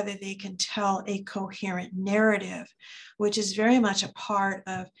about whether they can tell a coherent narrative, which is very much a part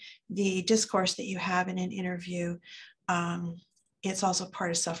of the discourse that you have in an interview. It's also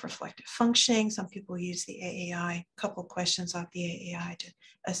part of self-reflective functioning. Some people use the AAI, a couple questions off the AAI to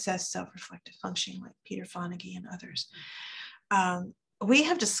assess self-reflective functioning, like Peter Fonagy and others. We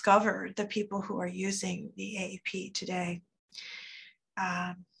have discovered the people who are using the AAP today,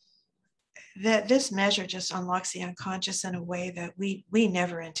 that this measure just unlocks the unconscious in a way that we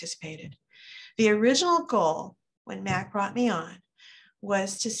never anticipated. The original goal when Mac brought me on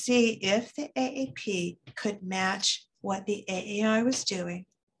was to see if the AAP could match what the AAI was doing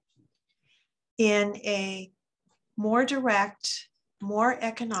in a more direct, more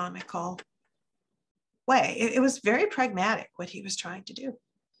economical way. It was very pragmatic what he was trying to do.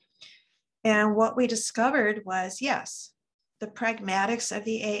 And what we discovered was, yes, the pragmatics of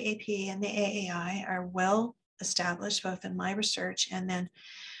the AAP and the AAI are well established, both in my research and then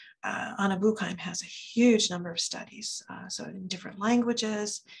Anna Buchheim has a huge number of studies. So in different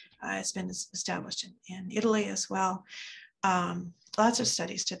languages, it's been established in Italy as well. Lots of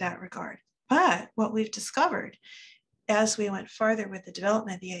studies to that regard. But what we've discovered as we went further with the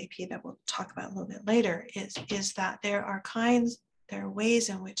development of the AAP that we'll talk about a little bit later is that there are ways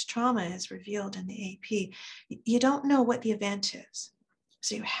in which trauma is revealed in the AAP. You don't know what the event is.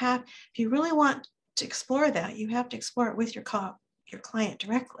 So if you really want to explore that, you have to explore it with your client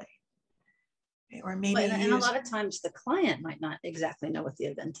directly. Or maybe and a lot of times the client might not exactly know what the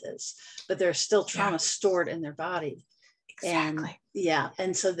event is, but there's still trauma stored in their body. Exactly.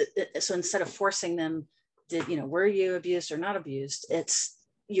 And so instead of forcing them to, were you abused or not abused,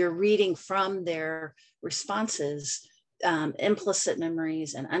 you're reading from their responses, implicit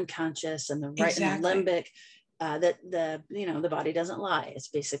memories and unconscious and the right and the limbic, that the body doesn't lie. It's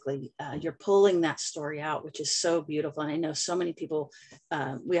basically you're pulling that story out, which is so beautiful. And I know so many people,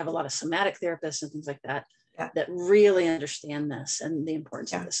 we have a lot of somatic therapists and things like that, that really understand this and the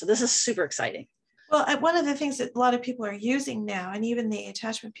importance of this. So this is super exciting. Well, one of the things that a lot of people are using now, and even the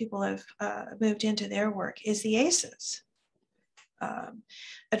attachment people have moved into their work, is the ACEs,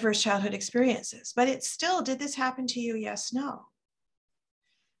 adverse childhood experiences. But it's still, did this happen to you? Yes, no.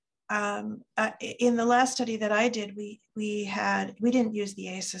 In the last study that I did, we didn't use the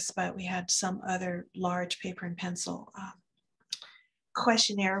ACEs, but we had some other large paper and pencil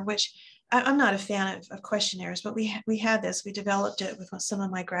questionnaire, which I'm not a fan of questionnaires, but we had this. We developed it with some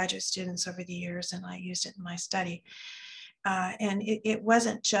of my graduate students over the years, and I used it in my study. And it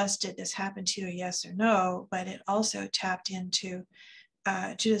wasn't just, did this happen to you, yes or no, but it also tapped into,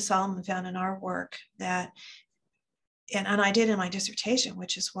 Judith Solomon found in our work that, and I did in my dissertation,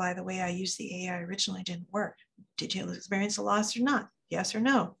 which is why the way I used the AI originally didn't work. Did you experience a loss or not? Yes or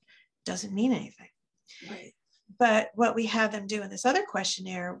no? Doesn't mean anything. Right. But what we had them do in this other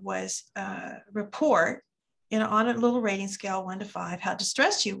questionnaire was report, on a little rating scale, 1 to 5, how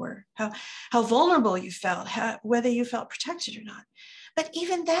distressed you were, how vulnerable you felt, whether you felt protected or not. But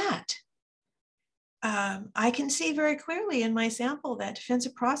even that, I can see very clearly in my sample that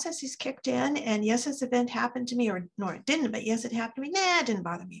defensive processes kicked in, and yes, this event happened to me, or nor it didn't, but yes, it happened to me. Nah, it didn't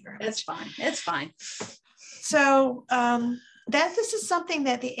bother me very much. It's fine. It's fine. So this is something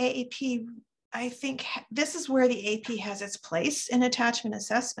that the AAP, I think this is where the AP has its place in attachment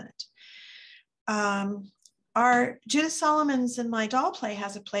assessment. Our Judith Solomon's and my doll play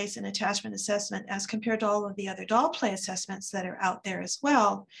has a place in attachment assessment as compared to all of the other doll play assessments that are out there as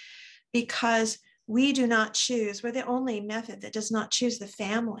well, because we do not choose, we're the only method that does not choose the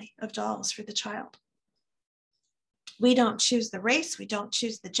family of dolls for the child. We don't choose the race, we don't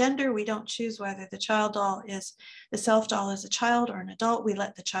choose the gender, we don't choose whether the child doll is, the self doll is a child or an adult, we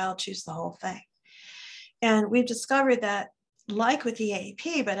let the child choose the whole thing. And we've discovered that, like with the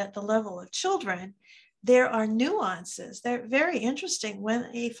AAP, but at the level of children, there are nuances. They're very interesting when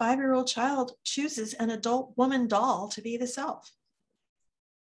a 5-year-old child chooses an adult woman doll to be the self.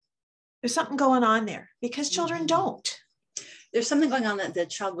 There's something going on there because children don't. There's something going on that the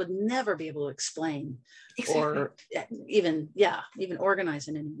child would never be able to explain. Exactly. Or even organize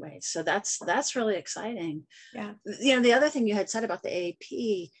in any way. So that's really exciting. Yeah. The other thing you had said about the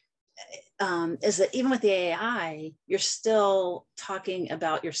AAP is that even with the AI, you're still talking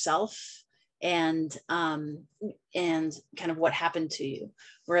about yourself and kind of what happened to you.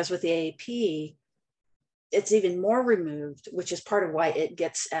 Whereas with the AAP, it's even more removed, which is part of why it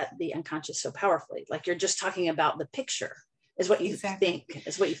gets at the unconscious so powerfully. Like you're just talking about the picture is what you think,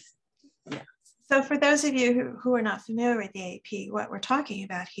 is what you, yeah. So for those of you who are not familiar with the AAP, what we're talking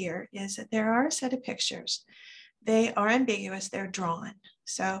about here is that there are a set of pictures. They are ambiguous, they're drawn.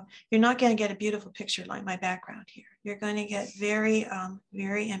 So you're not going to get a beautiful picture like my background here. You're going to get very,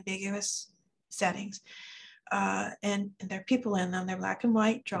 very ambiguous settings. And there are people in them, they're black and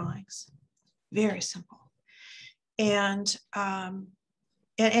white drawings, very simple. And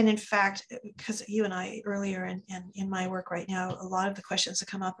in fact, because you and I earlier and in my work right now, a lot of the questions that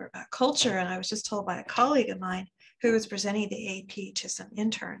come up are about culture. And I was just told by a colleague of mine who was presenting the AAP to some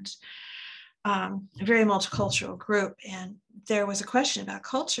interns, a very multicultural group. And there was a question about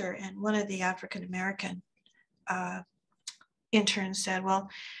culture. And one of the African-American interns said,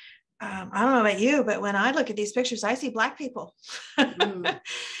 well, I don't know about you, but when I look at these pictures, I see Black people.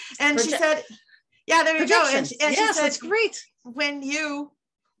 And she said, yeah, there you go. And yes, she said, that's great. When you,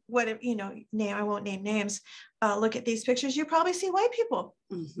 I won't name names, look at these pictures, you probably see white people.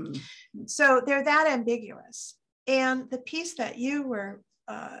 Mm-hmm. So they're that ambiguous. And the piece that you were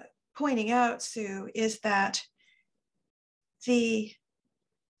pointing out, Sue, is that the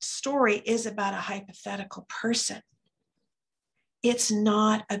story is about a hypothetical person. It's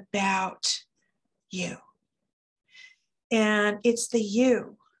not about you. And it's the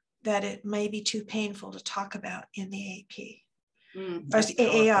you that it may be too painful to talk about in the AP or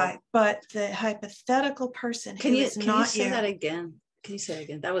AAI, but the hypothetical person who is not you. Can you say that again? Can you say that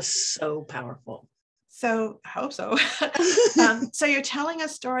again? That was so powerful. So I hope so. So you're telling a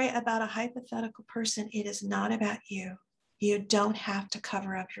story about a hypothetical person. It is not about you. You don't have to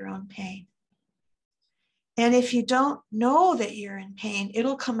cover up your own pain. And if you don't know that you're in pain,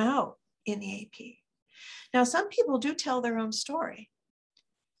 it'll come out in the AP. Now, some people do tell their own story,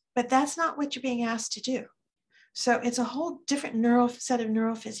 but that's not what you're being asked to do. So it's a whole different set of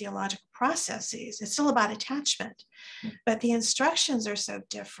neurophysiological processes. It's still about attachment, but the instructions are so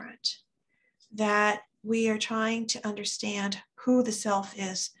different that we are trying to understand who the self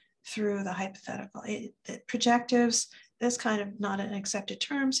is through the hypothetical. The projectives, this kind of not an accepted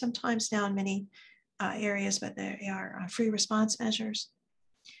term sometimes now in many areas, but they are free response measures.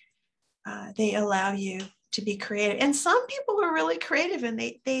 They allow you to be creative. And some people are really creative and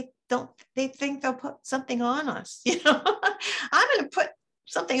they think they'll put something on us. I'm going to put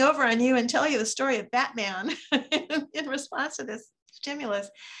something over on you and tell you the story of Batman in response to this stimulus.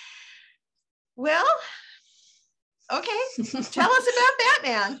 Well, okay, tell us about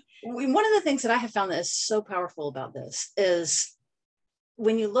Batman. One of the things that I have found that is so powerful about this is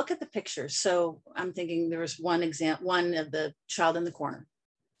when you look at the pictures. So I'm thinking there was one of the child in the corner.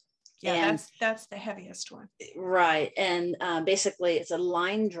 Yeah, and that's the heaviest one. right. And basically it's a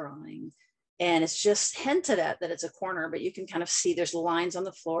line drawing, and it's just hinted at that it's a corner, but you can kind of see there's lines on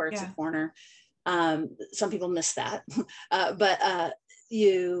the floor. It's a corner. Some people miss that, but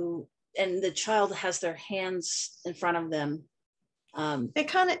you, and the child has their hands in front of them.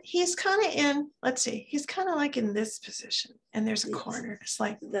 He's kind of in, let's see, he's kind of like in this position, and there's a corner. It's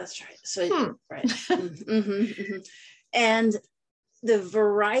like, that's right. So, right. And the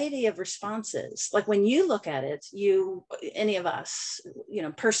variety of responses, like when you look at it, any of us,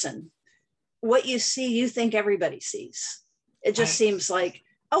 person, what you see, you think everybody sees. It just seems like,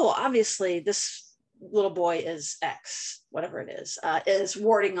 oh, well, obviously this little boy is X, whatever it is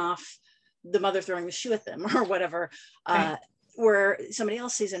warding off the mother throwing the shoe at them or whatever. Where somebody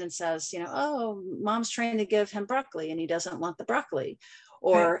else sees it and says, oh, mom's trying to give him broccoli and he doesn't want the broccoli.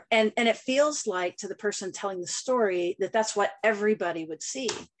 Or, and it feels like to the person telling the story that that's what everybody would see.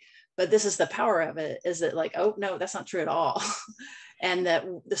 But this is the power of it, is that like, oh, no, that's not true at all. And that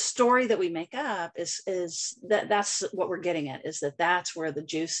the story that we make up is that's what we're getting at, is that's where the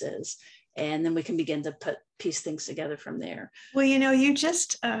juice is. And then we can begin to piece things together from there. Well, you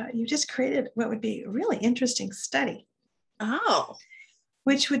just created what would be a really interesting study. Oh.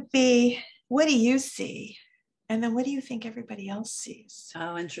 Which would be, what do you see? And then what do you think everybody else sees?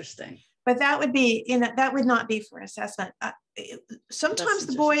 Oh, interesting. But that would be, that would not be for assessment. Sometimes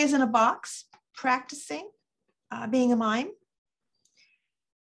the boy is in a box practicing being a mime.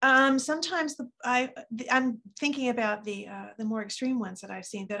 Sometimes I'm thinking about the more extreme ones that I've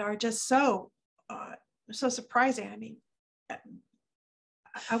seen that are just so surprising. I mean,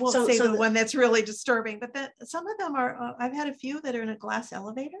 I won't say the one that's really disturbing, but some of them are. I've had a few that are in a glass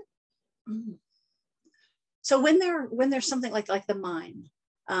elevator. Mm. So when there's something like the mime,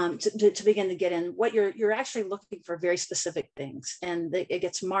 to begin to get in, what you're actually looking for very specific things, and it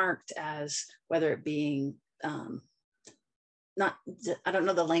gets marked as whether it being not, I don't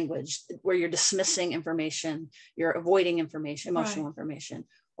know the language, where you're dismissing information, you're avoiding information, emotional information,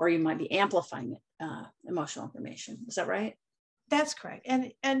 or you might be amplifying emotional information. Is that right? That's correct.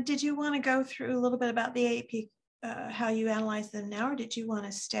 And did you want to go through a little bit about the AAP, how you analyze them now, or did you want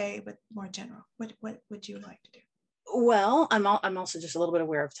to stay with more general? What would you like to do? Well, I'm also just a little bit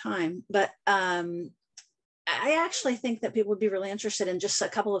aware of time, but I actually think that people would be really interested in just a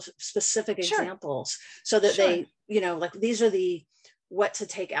couple of specific examples, so that they, like these are what to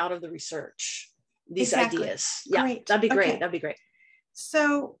take out of the research, these ideas. Yeah, great. That'd be great. Okay. That'd be great.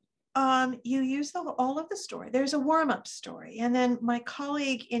 So you use all of the story. There's a warm-up story. And then my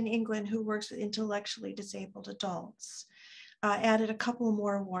colleague in England who works with intellectually disabled adults added a couple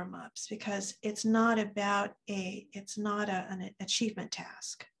more warm-ups, because it's not about an achievement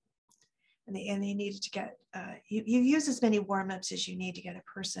task. And they needed to get, you use as many warm-ups as you need to get a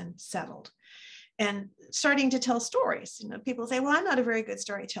person settled. And starting to tell stories. People say, well, I'm not a very good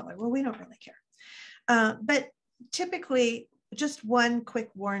storyteller. Well, we don't really care. But typically, just one quick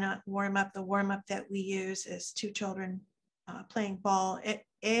warm-up. The warm-up that we use is two children playing ball.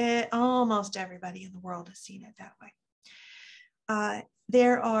 Almost everybody in the world has seen it that way.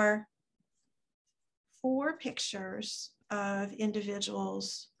 There are 4 pictures of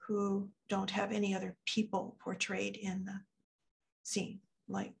individuals who don't have any other people portrayed in the scene,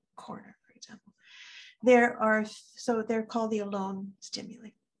 like corner, for example. They're called the alone stimuli.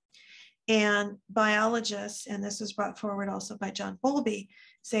 And biologists, and this was brought forward also by John Bowlby,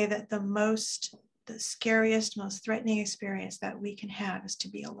 say that the scariest, most threatening experience that we can have is to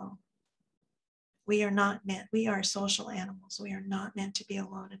be alone. We are social animals. We are not meant to be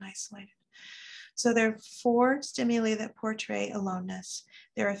alone and isolated. So there are 4 stimuli that portray aloneness.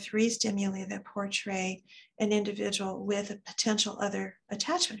 There are 3 stimuli that portray an individual with a potential other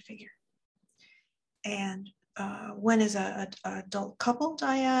attachment figure. And one is an adult couple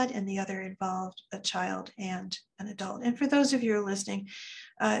dyad, and the other involved a child and an adult. And for those of you who are listening,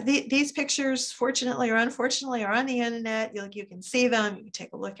 these pictures, fortunately or unfortunately, are on the internet. You can see them, you can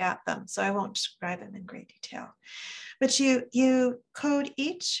take a look at them. So I won't describe them in great detail. But you code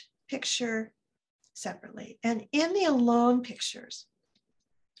each picture separately. And in the alone pictures,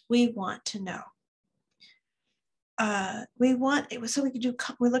 we want to know. We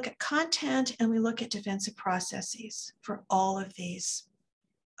look at content and we look at defensive processes for all of these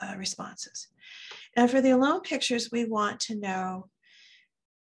responses. And for the alone pictures, we want to know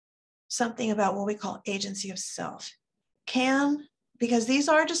something about what we call agency of self. Because these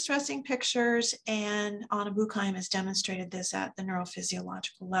are distressing pictures, and Anna Buchheim has demonstrated this at the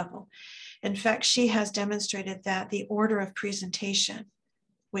neurophysiological level. In fact, she has demonstrated that the order of presentation,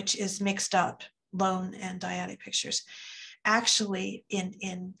 which is mixed up, lone and dyadic pictures, Actually,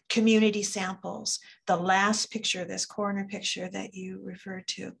 in community samples, the last picture, this corner picture that you referred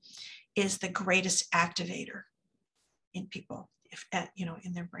to, is the greatest activator in people,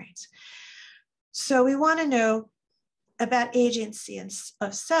 in their brains. So we want to know about agency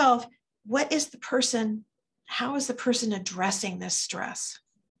of self. What is the person, how is the person addressing this stress?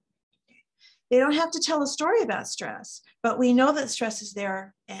 They don't have to tell a story about stress, but we know that stress is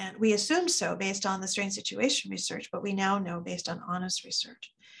there, and we assumed so based on the strain situation research, but we now know based on honest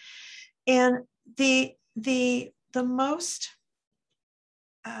research. And the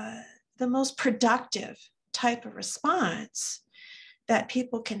most productive type of response that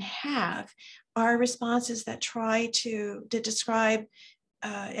people can have are responses that try to describe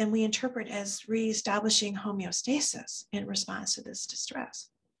and we interpret as reestablishing homeostasis in response to this distress.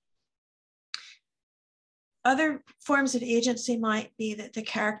 Other forms of agency might be that the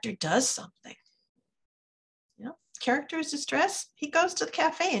character does something. Character is distressed, he goes to the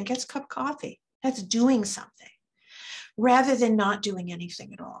cafe and gets a cup of coffee. That's doing something rather than not doing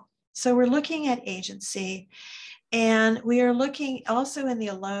anything at all. So we're looking at agency, and we are looking also in the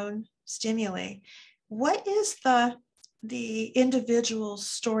alone stimuli. What is the individual's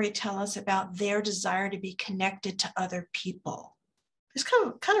story tell us about their desire to be connected to other people? It's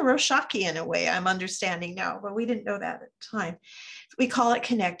kind of Rorschach-y in a way, I'm understanding now, but we didn't know that at the time. We call it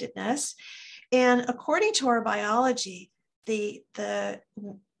connectedness. And according to our biology, the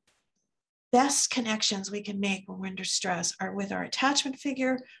best connections we can make when we're under stress are with our attachment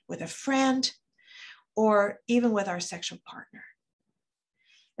figure, with a friend, or even with our sexual partner.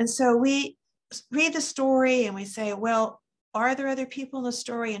 And so we read the story and we say, well, are there other people in the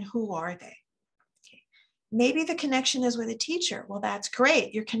story, and who are they? Maybe the connection is with a teacher. Well, that's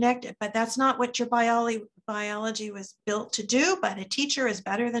great, you're connected, but that's not what your biology was built to do, but a teacher is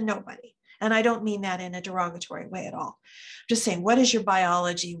better than nobody. And I don't mean that in a derogatory way at all. I'm just saying, what is your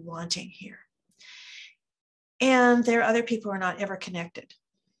biology wanting here? And there are other people who are not ever connected.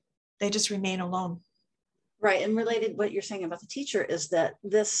 They just remain alone. Right, and related, what you're saying about the teacher is that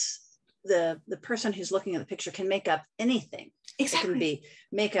the person who's looking at the picture can make up anything. Exactly. It can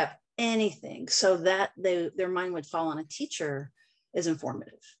make up anything, so that their mind would fall on a teacher is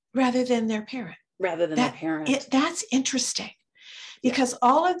informative. Rather than their parent. Their parent. That's interesting, because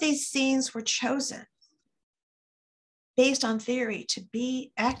all of these scenes were chosen based on theory to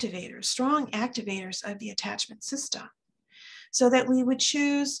be activators, strong activators of the attachment system, so that we would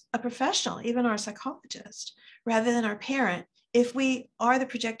choose a professional, even our psychologist, rather than our parent. If we are the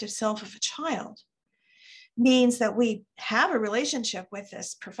projective self of a child, means that we have a relationship with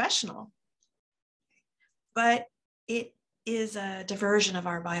this professional, but it is a diversion of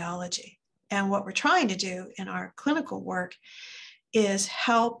our biology. And what we're trying to do in our clinical work is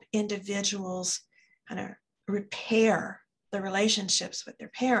help individuals kind of repair the relationships with their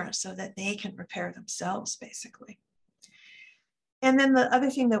parents so that they can repair themselves, basically. And then the other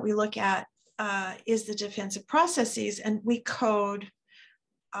thing that we look at is the defensive processes, and we code.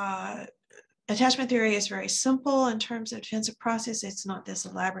 Attachment theory is very simple in terms of defensive process. It's not this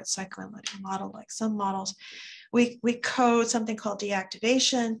elaborate psychoanalytic model like some models. We code something called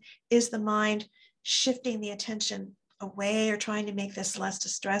deactivation. Is the mind shifting the attention away or trying to make this less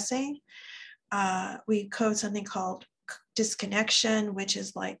distressing? We code something called disconnection, which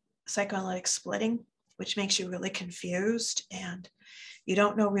is like psychoanalytic splitting, which makes you really confused and you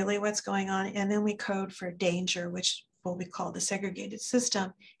don't know really what's going on. And then we code for danger, which what we call the segregated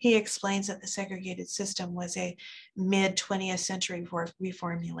system. He explains that the segregated system was a mid-20th century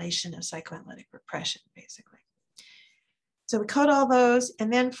reformulation of psychoanalytic repression, basically. So we code all those.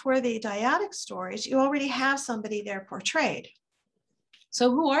 And then for the dyadic stories, you already have somebody there portrayed.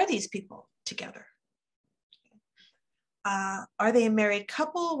 So who are these people together? Are they a married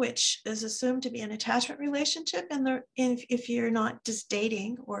couple, which is assumed to be an attachment relationship? And if you're not just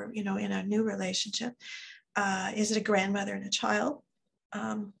dating or in a new relationship, is it a grandmother and a child?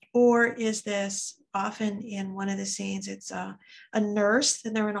 Or is this often in one of the scenes, it's a nurse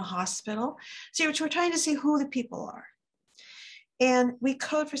and they're in a hospital. So we're trying to see who the people are. And we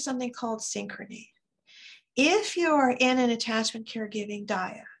code for something called synchrony. If you're in an attachment caregiving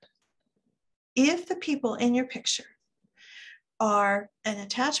dyad, if the people in your picture are an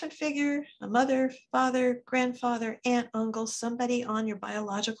attachment figure, a mother, father, grandfather, aunt, uncle, somebody on your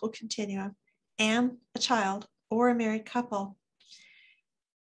biological continuum, and a child or a married couple,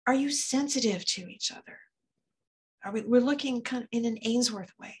 are you sensitive to each other? We're looking kind of in an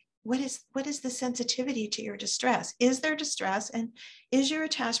Ainsworth way. What is the sensitivity to your distress? Is there distress, and is your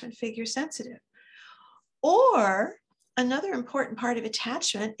attachment figure sensitive? Or another important part of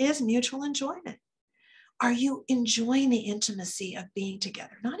attachment is mutual enjoyment. Are you enjoying the intimacy of being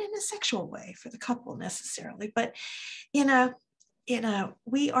together? Not in a sexual way for the couple necessarily, but in a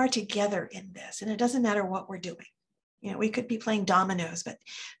we are together in this, and it doesn't matter what we're doing. You know, we could be playing dominoes, but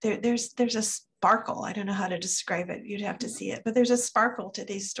there's a sparkle. I don't know how to describe it. You'd have to see it, but there's a sparkle to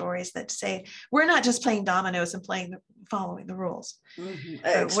these stories that say we're not just playing dominoes and following the rules.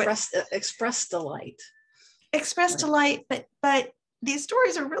 Express delight. Express delight, but these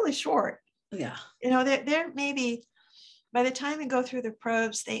stories are really short. Yeah. You know, they're maybe by the time you go through the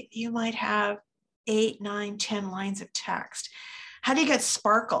probes, you might have 8, 9, 10 lines of text. How do you get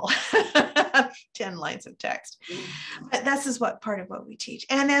sparkle? 10 lines of text. But this is part of what we teach.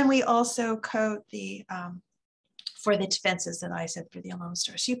 And then we also code for the defenses that I said for the alone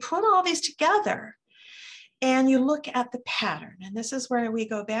story. So you put all these together and you look at the pattern. And this is where we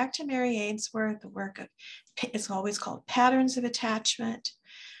go back to Mary Ainsworth, the work of, it's always called patterns of attachment.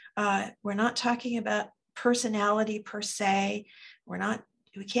 We're not talking about personality per se.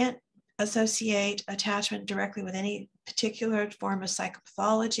 We can't associate attachment directly with any particular form of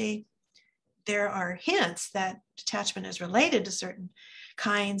psychopathology. There are hints that attachment is related to certain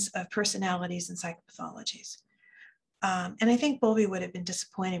kinds of personalities and psychopathologies. And I think Bowlby would have been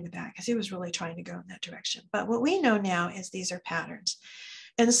disappointed with that because he was really trying to go in that direction. But what we know now is these are patterns.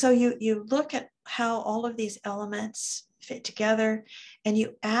 And so you look at how all of these elements fit together and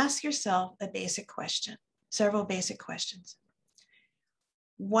you ask yourself a basic question, several basic questions.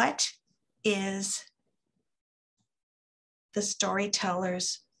 What is the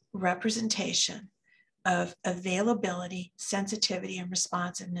storyteller's representation of availability, sensitivity, and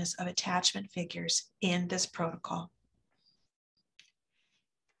responsiveness of attachment figures in this protocol?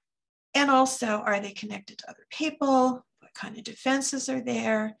 And also, are they connected to other people? What kind of defenses are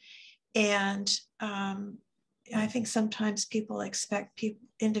there? And I think sometimes people expect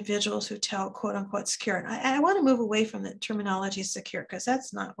individuals who tell quote unquote secure. And I want to move away from the terminology secure because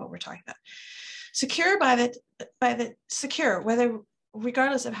that's not what we're talking about. Secure by the secure,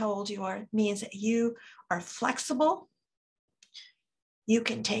 regardless of how old you are, means that you are flexible, you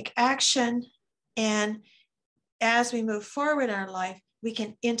can take action, and as we move forward in our life, we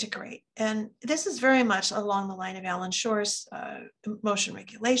can integrate. And this is very much along the line of Alan Shore's emotion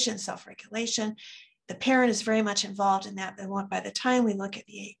regulation, self-regulation. The parent is very much involved in that. And by the time we look at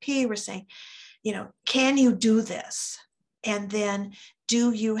the AAP, we're saying, you know, can you do this? And then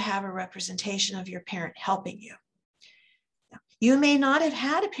do you have a representation of your parent helping you? Now, you may not have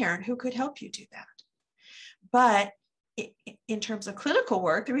had a parent who could help you do that. But in terms of clinical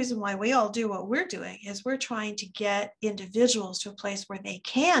work, the reason why we all do what we're doing is we're trying to get individuals to a place where they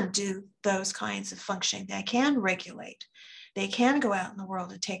can do those kinds of functioning. They can regulate. They can go out in the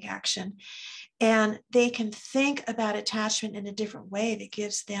world and take action. And they can think about attachment in a different way that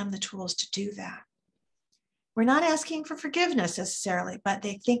gives them the tools to do that. We're not asking for forgiveness necessarily, but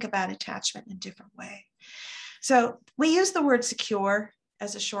they think about attachment in a different way. So we use the word secure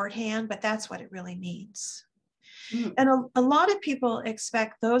as a shorthand, but that's what it really means. Mm. And a lot of people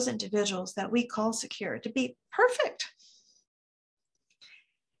expect those individuals that we call secure to be perfect.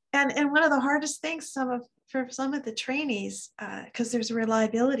 And one of the hardest things for some of the trainees, because there's a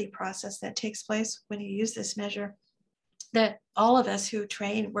reliability process that takes place when you use this measure that all of us who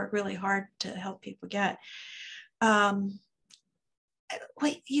train work really hard to help people get.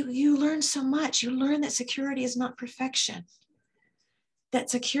 You learn so much. You learn that security is not perfection. That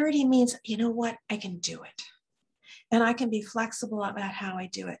security means, you know what, I can do it. And I can be flexible about how I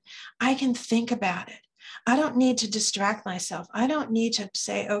do it. I can think about it. I don't need to distract myself. I don't need to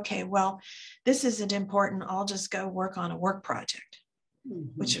say, okay, well, this isn't important. I'll just go work on a work project,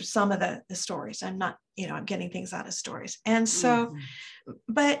 which are some of the stories. I'm not, I'm getting things out of stories. And so,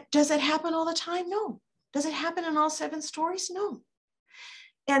 but does it happen all the time? No. Does it happen in all 7 stories? No.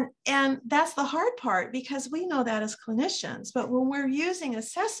 And that's the hard part because we know that as clinicians, but when we're using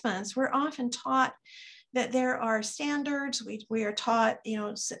assessments, we're often taught that there are standards. We are taught,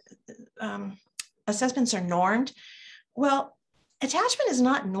 assessments are normed. Well, attachment is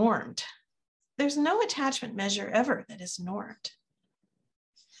not normed. There's no attachment measure ever that is normed.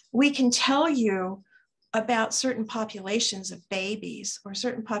 We can tell you about certain populations of babies or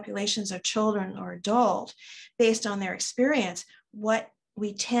certain populations of children or adult based on their experience, what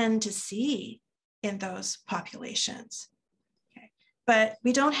we tend to see in those populations. Okay. But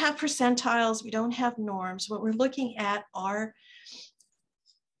we don't have percentiles, we don't have norms. What we're looking at are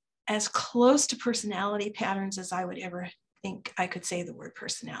as close to personality patterns as I would ever think I could say the word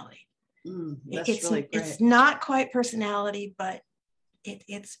personality. That's really great. It's not quite personality, but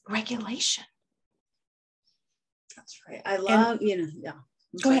it's regulation. That's right. I love, yeah.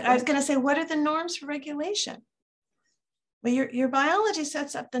 Go ahead. I was going to say, what are the norms for regulation? Well, your biology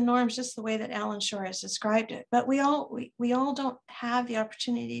sets up the norms just the way that Alan Shore has described it, but we all don't have the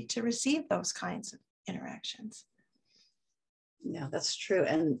opportunity to receive those kinds of interactions. Yeah, that's true.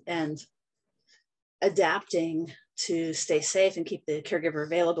 And adapting to stay safe and keep the caregiver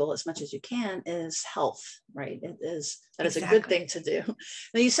available as much as you can is health, right? That is a good thing to do.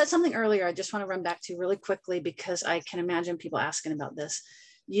 Now, you said something earlier I just want to run back to really quickly, because I can imagine people asking about this.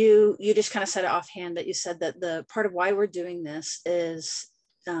 You just kind of said it offhand, that you said that the part of why we're doing this is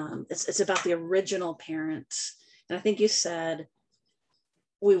it's about the original parents. And I think you said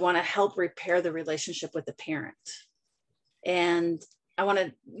we want to help repair the relationship with the parent. And I want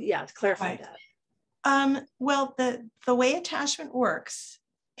to, clarify that. Well, the way attachment works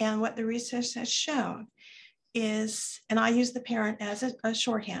and what the research has shown is, and I use the parent as a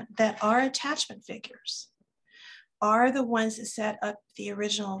shorthand, that our attachment figures are the ones that set up the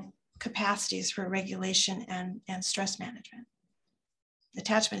original capacities for regulation and stress management.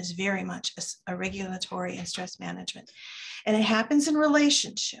 Attachment is very much a regulatory and stress management. And it happens in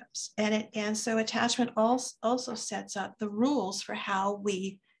relationships. And so attachment also sets up the rules for how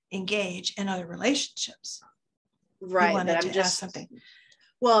we engage in other relationships. Right. But I'm just something.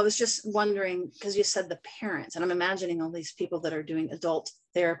 Well, I was just wondering, because you said the parents, and I'm imagining all these people that are doing adult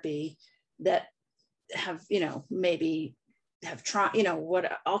therapy that have, maybe have tried,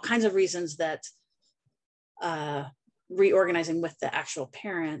 all kinds of reasons that reorganizing with the actual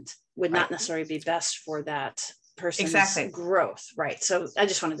parent would not necessarily be best for that person's growth. Right. So I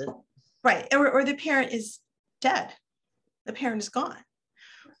just wanted to. Right. Or the parent is dead. The parent is gone.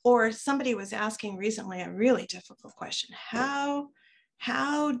 Or somebody was asking recently a really difficult question.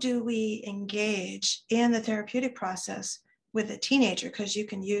 How do we engage in the therapeutic process with a teenager? Because you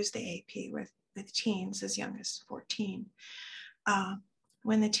can use the AAP with teens as young as 14,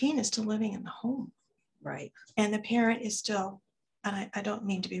 when the teen is still living in the home. Right. And the parent is still, and I don't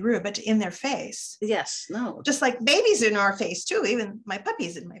mean to be rude, but in their face. Yes, no. Just like babies in our face too, even my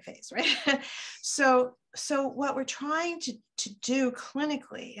puppy's in my face, right? So what we're trying to do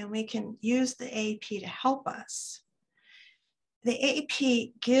clinically, and we can use the AAP to help us, the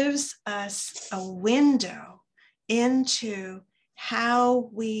AAP gives us a window into how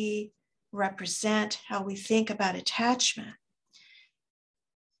we represent, how we think about attachment,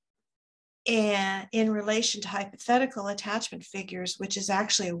 and in relation to hypothetical attachment figures, which is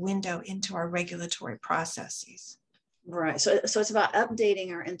actually a window into our regulatory processes. Right. So it's about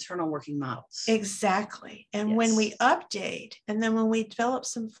updating our internal working models. Exactly. And when we update, and then when we develop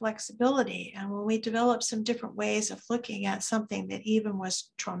some flexibility, and when we develop some different ways of looking at something that even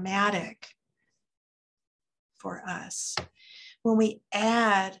was traumatic for us, when we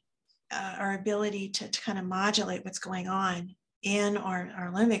add our ability to kind of modulate what's going on in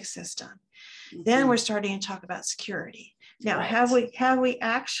our limbic system, then we're starting to talk about security. Now, have we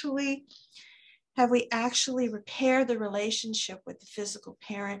actually repaired the relationship with the physical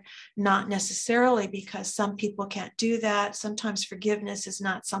parent? Not necessarily, because some people can't do that. Sometimes forgiveness is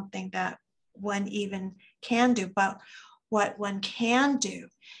not something that one even can do. But what one can do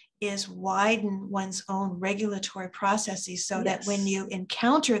is widen one's own regulatory processes so that when you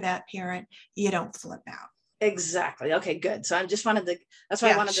encounter that parent, you don't flip out. Exactly. Okay, good. So I just wanted to, that's why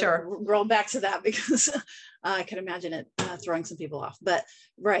I wanted to roll back to that, because I can imagine it throwing some people off. But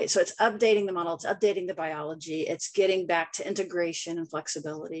right. So it's updating the model, it's updating the biology, it's getting back to integration and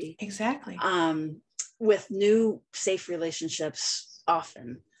flexibility. Exactly. With new safe relationships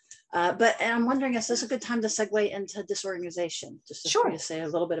often. But I'm wondering, is this a good time to segue into disorganization? Just to say a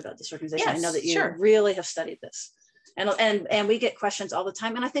little bit about disorganization. I know that you really have studied this. And we get questions all the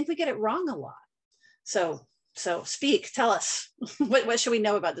time, and I think we get it wrong a lot. So speak, tell us, what should we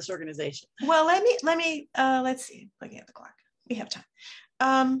know about disorganization? Well, let's see, looking at the clock, we have time.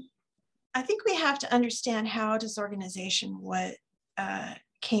 I think we have to understand how disorganization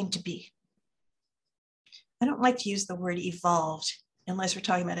came to be. I don't like to use the word evolved unless we're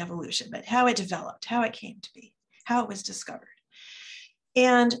talking about evolution, but how it developed, how it came to be, how it was discovered.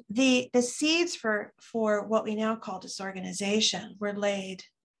 And the seeds for what we now call disorganization were laid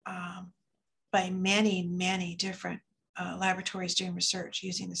by many, many different laboratories doing research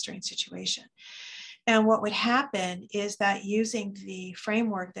using the strain situation. And what would happen is that using the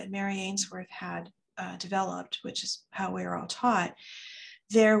framework that Mary Ainsworth had developed, which is how we were all taught,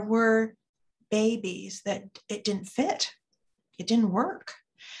 there were babies that it didn't fit. It didn't work.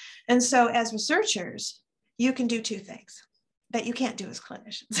 And so as researchers, you can do two things that you can't do as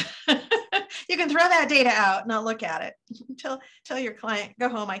clinicians. You can throw that data out, not look at it. Tell your client, go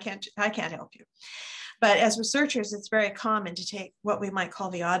home, I can't help you. But as researchers, it's very common to take what we might call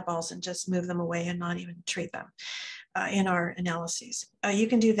the oddballs and just move them away and not even treat them in our analyses. You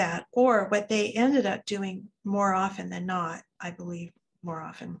can do that. Or what they ended up doing more often than not, I believe more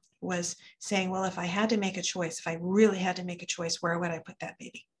often, was saying, well, if I had to make a choice, if I really had to make a choice, where would I put that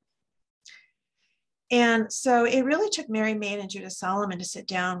baby? And so it really took Mary Main and Judith Solomon to sit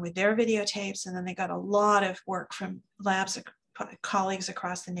down with their videotapes, and then they got a lot of work from labs, colleagues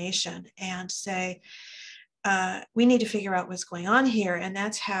across the nation, and say, we need to figure out what's going on here. And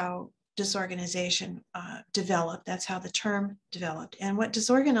that's how disorganization developed. That's how the term developed. And what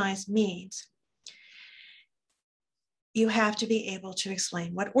disorganized means, you have to be able to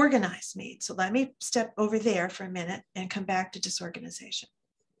explain what organized means. So let me step over there for a minute and come back to disorganization.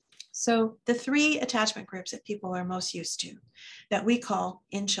 So the 3 attachment groups that people are most used to, that we call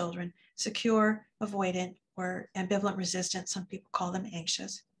in children, secure, avoidant, or ambivalent resistant, some people call them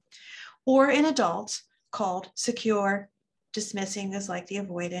anxious, or in adults called secure, dismissing is like the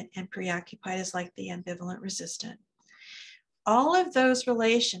avoidant, and preoccupied is like the ambivalent resistant. All of those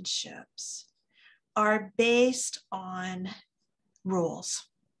relationships are based on rules.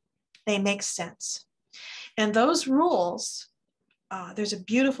 They make sense. And those rules, there's a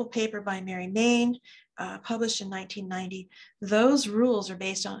beautiful paper by Mary Main, published in 1990. Those rules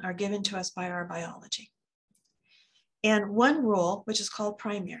are given to us by our biology. And one rule, which is called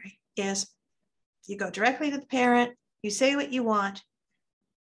primary, is you go directly to the parent, you say what you want,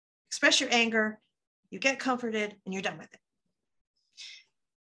 express your anger, you get comforted, and you're done with it.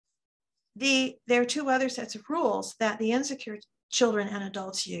 There are 2 other sets of rules that the insecure children and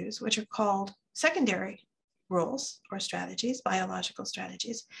adults use, which are called secondary rules or strategies, biological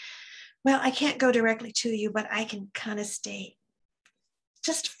strategies. Well, I can't go directly to you, but I can kind of stay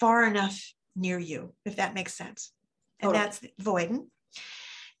just far enough near you, if that makes sense. And that's the avoidant.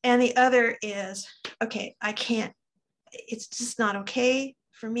 And the other is, okay, I can't, it's just not okay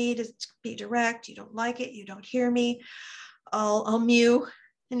for me to be direct. You don't like it. You don't hear me. I'll mew.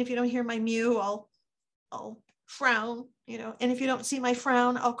 And if you don't hear my mew, I'll frown, and if you don't see my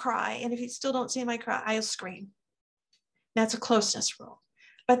frown, I'll cry. And if you still don't see my cry, I'll scream. That's a closeness rule,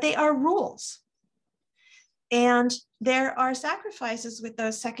 but they are rules. And there are sacrifices with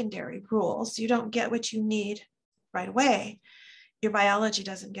those secondary rules. You don't get what you need right away. Your biology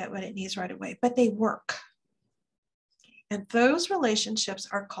doesn't get what it needs right away, but they work. And those relationships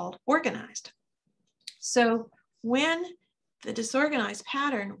are called organized. So when the disorganized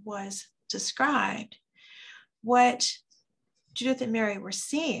pattern was described, what Judith and Mary were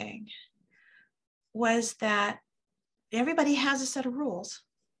seeing was that everybody has a set of rules.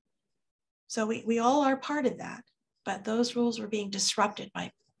 So we all are part of that, but those rules were being disrupted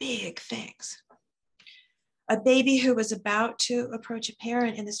by big things. A baby who was about to approach a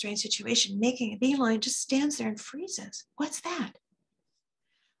parent in the strange situation, making a beeline, just stands there and freezes. What's that?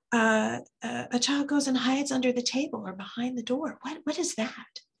 A child goes and hides under the table or behind the door. What is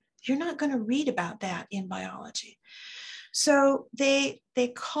that? You're not going to read about that in biology. So they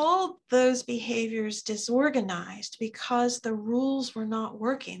called those behaviors disorganized because the rules were not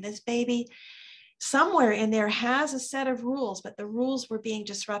working. This baby somewhere in there has a set of rules, but the rules were being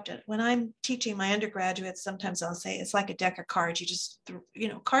disrupted. When I'm teaching my undergraduates, sometimes I'll say it's like a deck of cards. You just,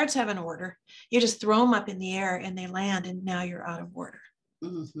 cards have an order. You just throw them up in the air and they land, and now you're out of order.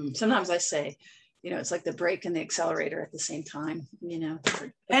 Mm-hmm. Sometimes I say, it's like the brake and the accelerator at the same time,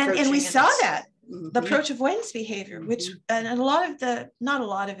 And we saw that, mm-hmm. the approach avoidance behavior, mm-hmm. which, and a lot of not a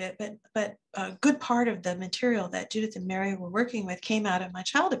lot of it, but a good part of the material that Judith and Mary were working with came out of my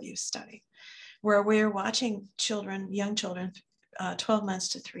child abuse study, where we were watching young children, 12 months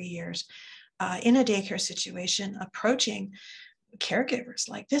to 3 years, in a daycare situation, approaching caregivers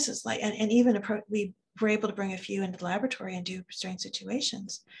like this is like, and even we were able to bring a few into the laboratory and do strange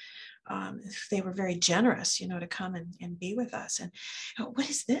situations. They were very generous, to come and be with us. And what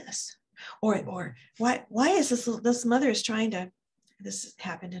is this? Or why is this mother is trying to, this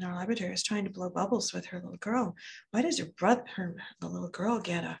happened in our laboratory, is trying to blow bubbles with her little girl. Why does the little girl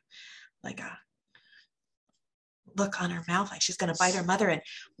get a look on her mouth like she's going to bite her mother and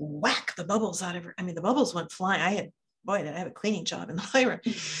whack the bubbles out of her? I mean, the bubbles went flying. I have a cleaning job in the playroom.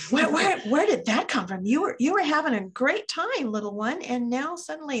 Where did that come from? You were having a great time, little one, and now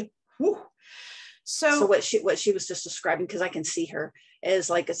suddenly, whoo. So what she was just describing, because I can see her,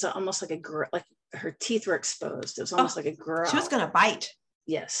 is like it's almost like like her teeth were exposed. It was almost like a growl. She was going to bite.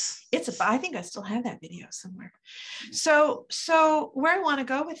 Yes. I think I still have that video somewhere. So where I want to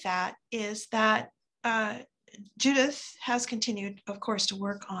go with that is that Judith has continued, of course, to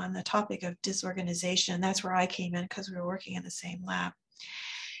work on the topic of disorganization. That's where I came in because we were working in the same lab.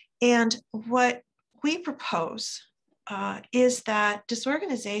 And what we propose is that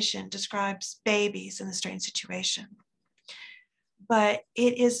disorganization describes babies in the strained situation, but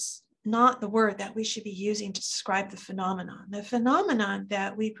it is not the word that we should be using to describe the phenomenon. The phenomenon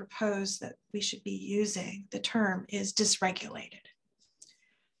that we propose that we should be using, the term, is dysregulated.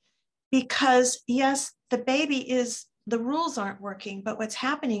 Because yes, the baby is, the rules aren't working, but what's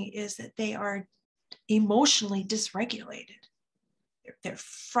happening is that they are emotionally dysregulated. They're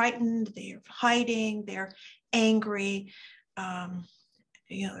frightened, they're hiding, they're angry,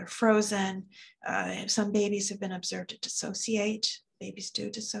 they're frozen. Some babies have been observed to dissociate. Babies do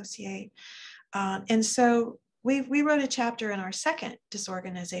dissociate. And so we wrote a chapter in our second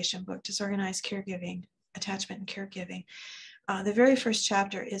disorganization book, Disorganized Caregiving, Attachment and Caregiving. The very first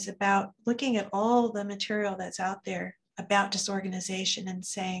chapter is about looking at all the material that's out there about disorganization and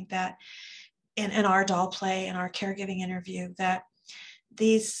saying that in our doll play and our caregiving interview, that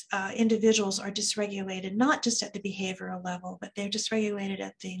these individuals are dysregulated, not just at the behavioral level, but they're dysregulated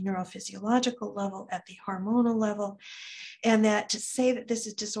at the neurophysiological level, at the hormonal level, and that to say that this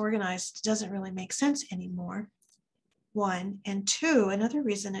is disorganized doesn't really make sense anymore. One, and two, another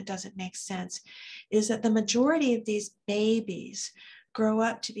reason it doesn't make sense is that the majority of these babies grow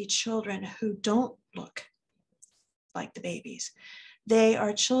up to be children who don't look like the babies. They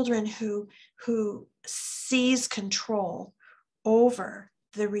are children who seize control over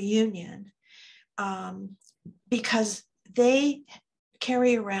the reunion because they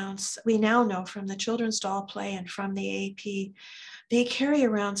carry around, we now know from the children's doll play and from the AAP, they carry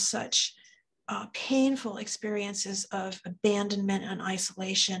around such painful experiences of abandonment and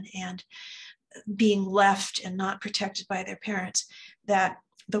isolation and being left and not protected by their parents, that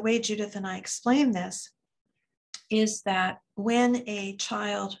the way Judith and I explain this is that when a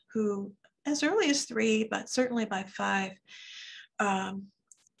child who, as early as 3, but certainly by 5,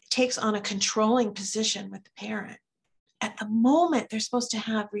 takes on a controlling position with the parent, at the moment they're supposed to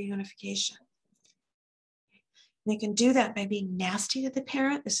have reunification. They can do that by being nasty to the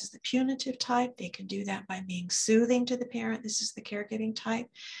parent. This is the punitive type. They can do that by being soothing to the parent. This is the caregiving type.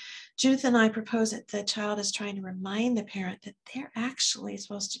 Judith and I propose that the child is trying to remind the parent that they're actually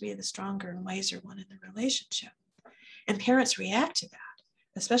supposed to be the stronger and wiser one in the relationship. And parents react to that,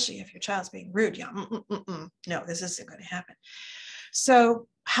 especially if your child's being rude. Yeah, no, this isn't going to happen. So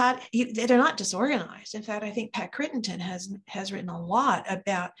they're not disorganized. In fact, I think Pat Crittenden has written a lot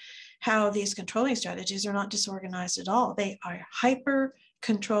about how these controlling strategies are not disorganized at all. They are hyper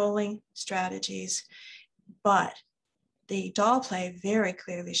controlling strategies, but the doll play very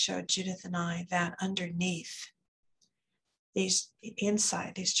clearly showed Judith and I that underneath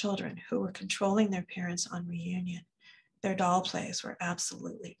inside these children who were controlling their parents on reunion, their doll plays were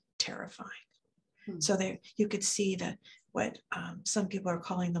absolutely terrifying. So you could see what some people are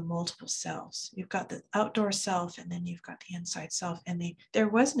calling the multiple selves. You've got the outdoor self, and then you've got the inside self, and there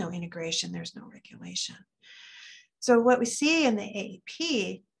was no integration, there's no regulation. So what we see in the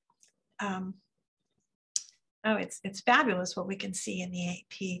AAP, it's fabulous what we can see in the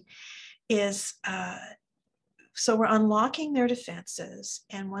AAP is, so we're unlocking their defenses,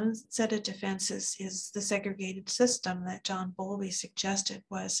 and one set of defenses is the segregated system that John Bowlby suggested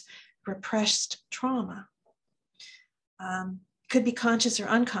was repressed trauma. Could be conscious or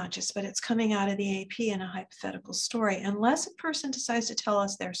unconscious, but it's coming out of the AAP in a hypothetical story, unless a person decides to tell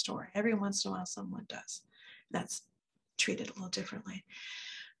us their story. Every once in a while, someone does. That's treated a little differently.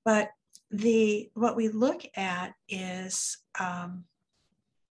 But what we look at is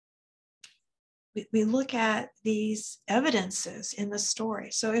we look at these evidences in the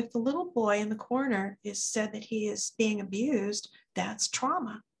story. So if the little boy in the corner is said that he is being abused, that's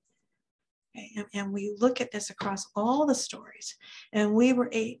trauma. Okay, and we look at this across all the stories, and we were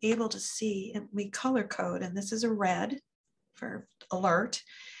able to see, and we color code, and this is a red for alert,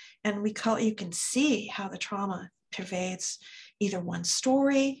 and you can see how the trauma pervades either one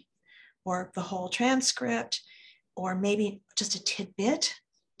story or the whole transcript, or maybe just a tidbit,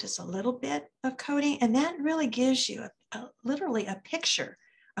 just a little bit of coding, and that really gives you literally a picture,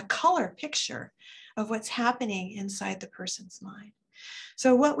 a color picture of what's happening inside the person's mind.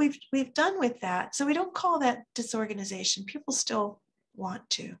 So what we've done with that, so we don't call that disorganization. People still want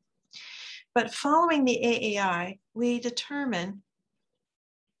to. But following the AAI, we determined,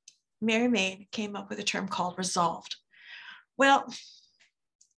 Mary Maid came up with a term called resolved. Well,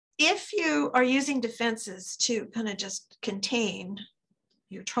 if you are using defenses to kind of just contain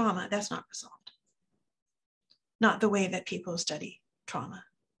your trauma, that's not resolved. Not the way that people who study trauma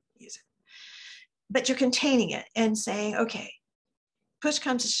use it. But you're containing it and saying, okay, push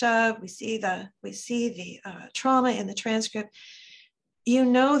comes to shove, we see the trauma in the transcript. you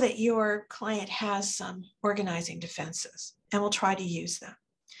know that your client has some organizing defenses and will try to use them.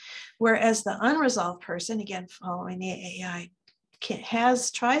 Whereas the unresolved person, again, following the AAI,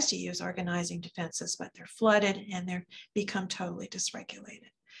 tries to use organizing defenses, but they're flooded and they become totally dysregulated.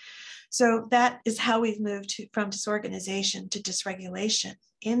 So that is how we've moved from disorganization to dysregulation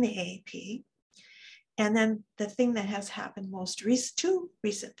in the AAP. And then the thing that has happened two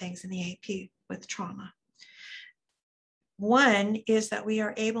recent things in the AAP with trauma. One is that we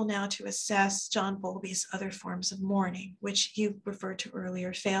are able now to assess John Bowlby's other forms of mourning, which you referred to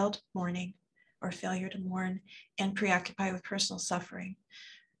earlier, failed mourning or failure to mourn, and preoccupied with personal suffering.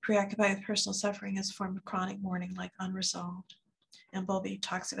 Preoccupied with personal suffering is a form of chronic mourning, like unresolved. And Bowlby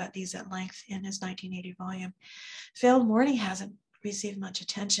talks about these at length in his 1980 volume. Failed mourning hasn't received much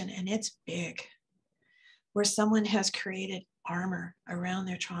attention, and it's big, where someone has created armor around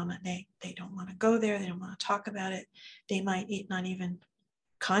their trauma. They don't want to go there. They don't want to talk about it. They might not even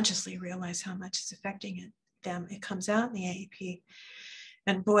consciously realize how much it's affecting them. It comes out in the AAP.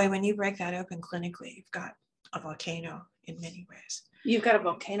 And boy, when you break that open clinically, you've got a volcano in many ways. You've got a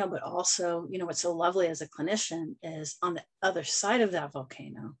volcano, but also, you know, what's so lovely as a clinician is on the other side of that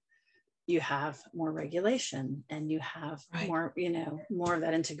volcano, you have more regulation and you have more, you know, more of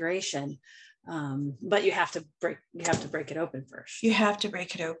that integration. But you have to break it open first. You have to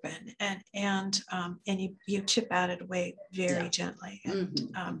break it open, and you chip at it away very gently.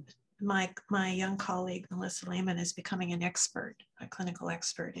 And my young colleague Melissa Lehman is becoming an expert, a clinical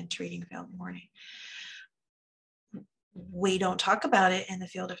expert in treating failed mourning. We don't talk about it in the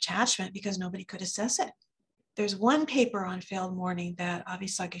field of attachment because nobody could assess it. There's one paper on failed mourning that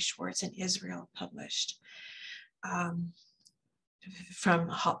Avisagi Schwartz in Israel published. From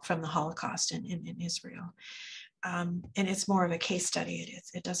the Holocaust in Israel. And it's more of a case study.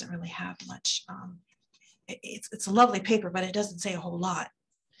 It doesn't really have much. It's a lovely paper, but it doesn't say a whole lot.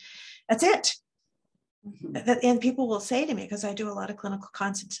 That's it. And people will say to me, because I do a lot of clinical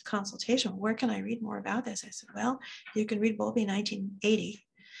consultation, where can I read more about this? I said, well, you can read Bowlby 1980,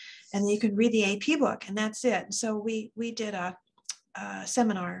 and you can read the AP book, and that's it. And so we did a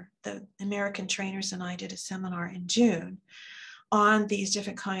seminar, the American trainers and I did a seminar in June on these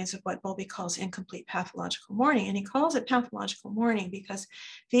different kinds of what Bowlby calls incomplete pathological mourning. And he calls it pathological mourning because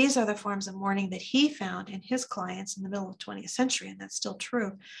these are the forms of mourning that he found in his clients in the middle of the 20th century, and that's still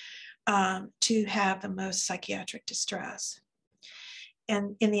true, to have the most psychiatric distress.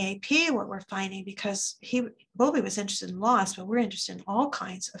 And in the AP, what we're finding, because Bowlby was interested in loss, but we're interested in all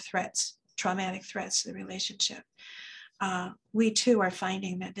kinds of threats, traumatic threats to the relationship. We too are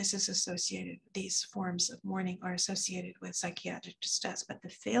finding that this is associated, these forms of mourning are associated with psychiatric distress, but the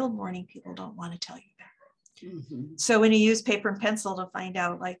failed mourning people don't want to tell you that. So when you use paper and pencil to find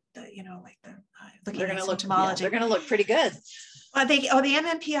out, looking at symptomology, they're going to look pretty good. The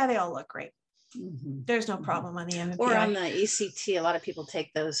MMPI, they all look great. There's no problem on the MMPI. Or on the ECT, a lot of people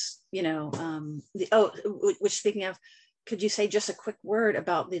take those, you know, which speaking of, could you say just a quick word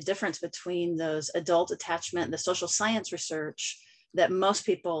about the difference between those adult attachment and the social science research that most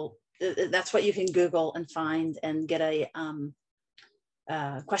people, that's what you can Google and find and get a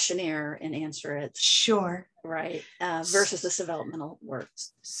questionnaire and answer it. Sure. Right. Versus this developmental work.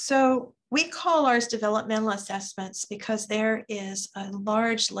 So we call ours developmental assessments because there is a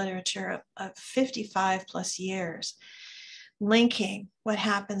large literature of 55 plus years linking what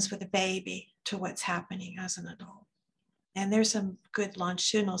happens with a baby to what's happening as an adult. And there's some good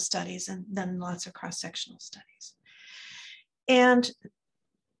longitudinal studies and then lots of cross-sectional studies. And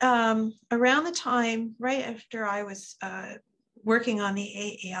around the time, right after I was working on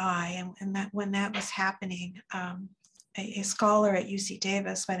the AAI, and when that was happening, a scholar at UC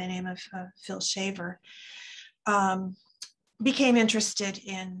Davis by the name of Phil Shaver became interested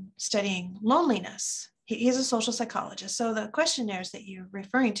in studying loneliness. He's a social psychologist. So the questionnaires that you're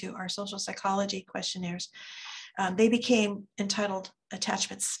referring to are social psychology questionnaires. They became entitled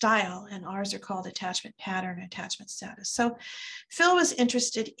attachment style, and ours are called attachment pattern, attachment status. So Phil was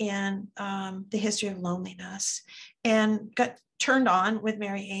interested in the history of loneliness and got turned on with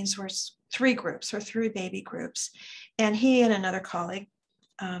Mary Ainsworth's three baby groups. And he and another colleague,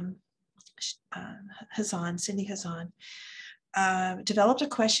 Cindy Hazan, developed a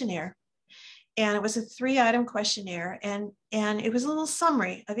questionnaire. And it was a 3-item questionnaire, and it was a little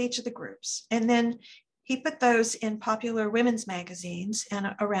summary of each of the groups. And then he put those in popular women's magazines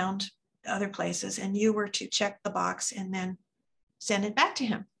and around other places, and you were to check the box and then send it back to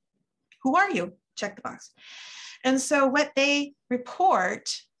him. Who are you? Check the box. And so what they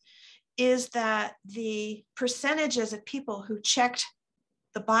report is that the percentages of people who checked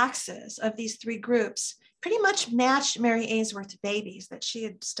the boxes of these three groups pretty much matched Mary Ainsworth's babies that she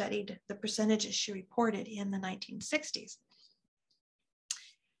had studied, the percentages she reported in the 1960s.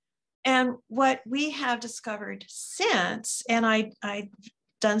 And what we have discovered since, and I've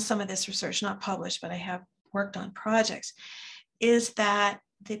done some of this research, not published, but I have worked on projects, is that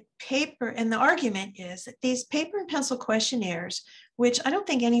the paper, and the argument is that these paper and pencil questionnaires, which I don't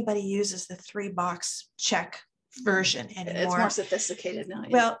think anybody uses the 3-box check version anymore. It's more sophisticated now.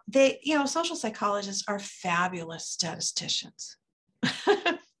 Yeah. Well, social psychologists are fabulous statisticians.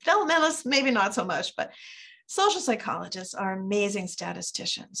 Developmentalists, maybe not so much, but social psychologists are amazing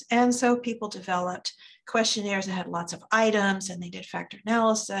statisticians. And so people developed questionnaires that had lots of items, and they did factor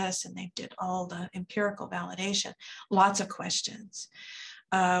analysis, and they did all the empirical validation, lots of questions.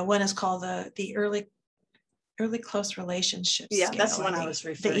 One is called the early close relationships. Yeah, scale, that's the one I was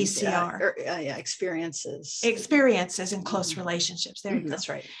referring to. The ECR. Experiences. Experiences in close relationships. There you go. That's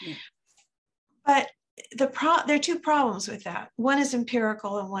right. Yeah. But there are two problems with that. One is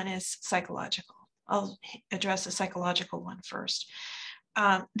empirical and one is psychological. I'll address the psychological one first.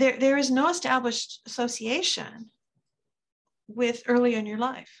 There is no established association with early in your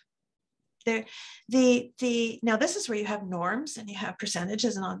life. Now this is where you have norms and you have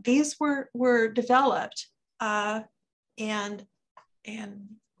percentages, and all these were developed and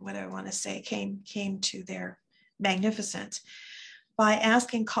what I want to say came to their magnificence by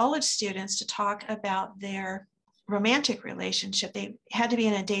asking college students to talk about their romantic relationship. They had to be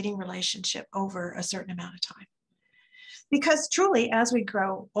in a dating relationship over a certain amount of time. Because truly, as we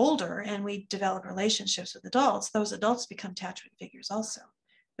grow older and we develop relationships with adults, those adults become attachment figures also.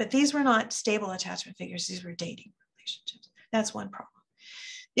 But these were not stable attachment figures. These were dating relationships. That's one problem.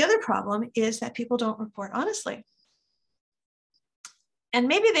 The other problem is that people don't report honestly. And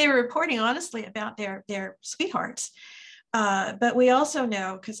maybe they were reporting honestly about their sweethearts. But we also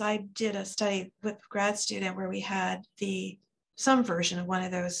know, because I did a study with a grad student where we had some version of one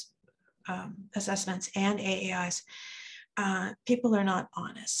of those assessments and AAIs, people are not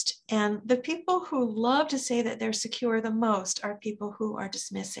honest. And the people who love to say that they're secure the most are people who are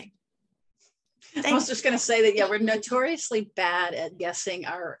dismissing. I was just going to say that, yeah, we're notoriously bad at guessing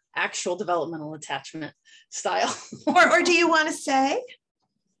our actual developmental attachment style. or do you want to say?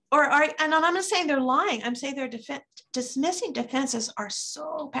 And I'm not saying they're lying. I'm saying they're dismissing defenses are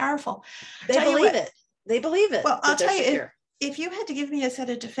so powerful. They believe it. They believe it. Well, I'll tell you, if you had to give me a set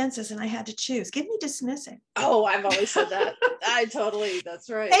of defenses and I had to choose, give me dismissing. Oh, I've always said that. That's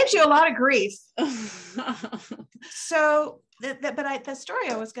right. Saves you a lot of grief. So, the story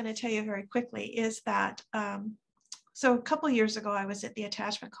I was going to tell you very quickly is that, so a couple of years ago, I was at the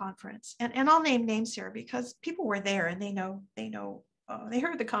attachment conference, and I'll name names here because people were there and they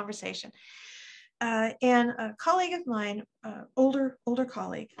heard the conversation. And a colleague of mine, older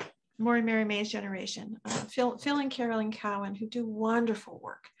colleague, more in Mary May's generation, Phil and Carolyn Cowan, who do wonderful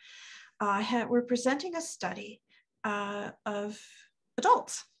work, were presenting a study of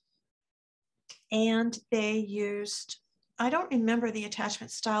adults. And they used, I don't remember the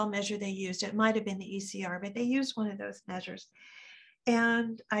attachment style measure they used. It might have been the ECR, but they used one of those measures.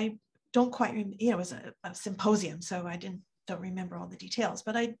 And I don't quite remember, it was a symposium, so I don't remember all the details,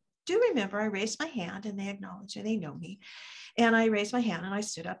 but I do remember I raised my hand and they acknowledged it, they know me. And I raised my hand and I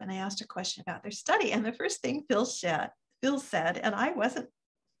stood up and I asked a question about their study. And the first thing Phil said, and I wasn't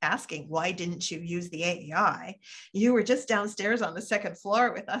asking, why didn't you use the AAI? You were just downstairs on the second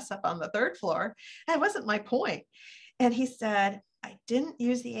floor with us up on the third floor. That wasn't my point. And he said, I didn't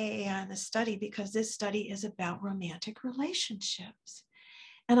use the AAI in the study because this study is about romantic relationships.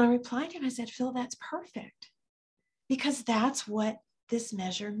 And I replied to him, I said, Phil, that's perfect. Because that's what this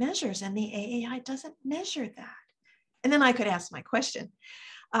measure measures, and the AAI doesn't measure that. And then I could ask my question.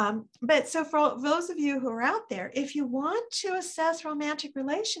 But so for those of you who are out there, if you want to assess romantic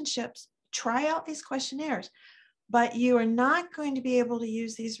relationships, try out these questionnaires. But you are not going to be able to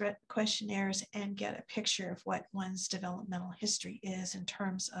use these questionnaires and get a picture of what one's developmental history is in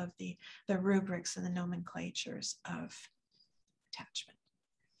terms of the rubrics and the nomenclatures of attachment.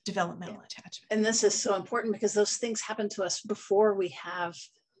 Developmental attachment. And this is so important because those things happen to us before we have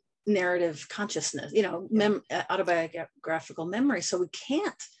narrative consciousness, autobiographical memory. So we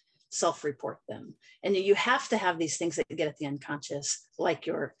can't self-report them. And you have to have these things that you get at the unconscious, like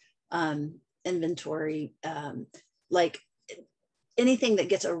your inventory, like anything that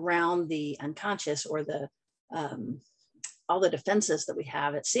gets around the unconscious or the all the defenses that we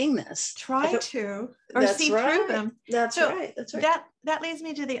have at seeing this. Try to, or see through them. That's right. That leads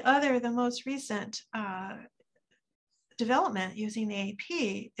me to the most recent development using the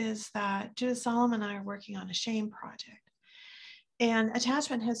AAP is that Judith Solomon and I are working on a shame project. And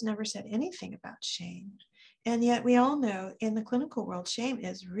attachment has never said anything about shame. And yet we all know in the clinical world, shame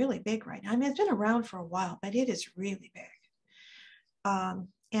is really big right now. I mean, it's been around for a while, but it is really big.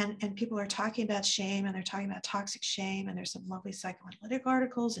 And people are talking about shame, and they're talking about toxic shame. And there's some lovely psychoanalytic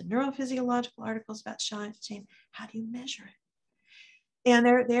articles and neurophysiological articles about shame. How do you measure it? And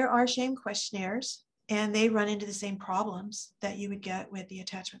there are shame questionnaires, and they run into the same problems that you would get with the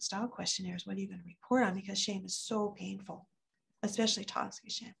attachment style questionnaires. What are you going to report on? Because shame is so painful, especially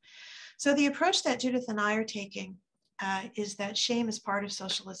toxic shame. So the approach that Judith and I are taking is that shame is part of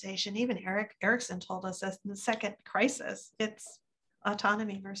socialization. Even Erickson told us that in the second crisis, it's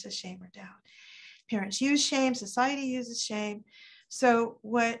autonomy versus shame or doubt. Parents use shame, society uses shame. So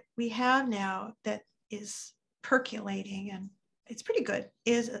what we have now that is percolating, and it's pretty good,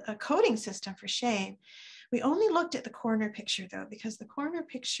 is a coding system for shame. We only looked at the corner picture though, because the corner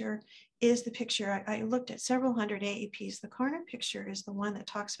picture is the picture. I looked at several hundred AAPs. The corner picture is the one that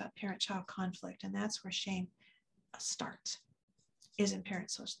talks about parent-child conflict, and that's where shame starts, is in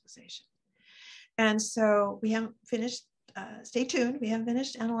parent socialization. And so we haven't finished, stay tuned, we haven't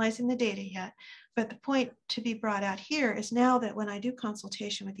finished analyzing the data yet, but the point to be brought out here is now that when I do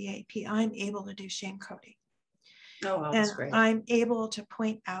consultation with the AAP, I'm able to do shame coding. Oh, wow, that's great. I'm able to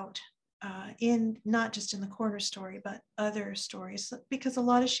point out in not just in the corner story, but other stories, because a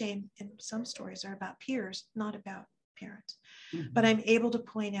lot of shame in some stories are about peers, not about parents. Mm-hmm. But I'm able to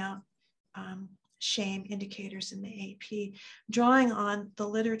point out shame indicators in the AP, drawing on the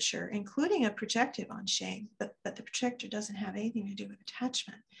literature, including a projective on shame, but the projector doesn't have anything to do with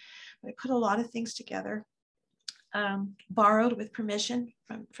attachment. But I put a lot of things together, borrowed with permission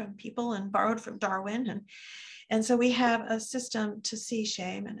from people and borrowed from Darwin. And so we have a system to see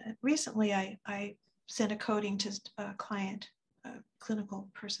shame. And recently I sent a coding to a client, a clinical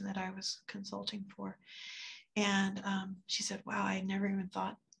person that I was consulting for. And she said, wow, I never even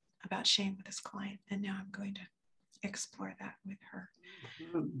thought about shame with this client. And now I'm going to explore that with her.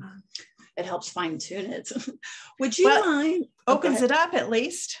 Mm-hmm. It helps fine tune it. Would you mind? Opens it up at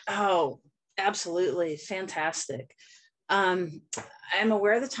least. Oh, absolutely. Fantastic. I'm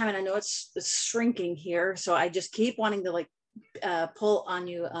aware of the time, and I know it's shrinking here, so I just keep wanting to pull on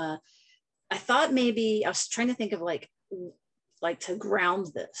you. I thought maybe I was trying to think of like to ground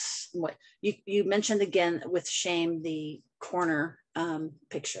this. What you mentioned again with shame, the corner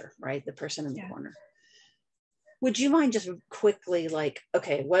picture, right? The person in the corner. Would you mind just quickly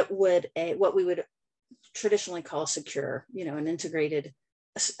okay, what we would traditionally call secure, an integrated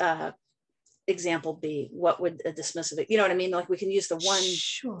example be? What would a dismissive, you know what I mean? Like we can use the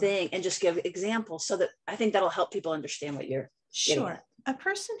one thing and just give examples, so that I think that'll help people understand what you're getting at. A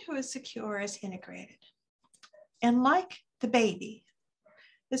person who is secure is integrated. And like the baby,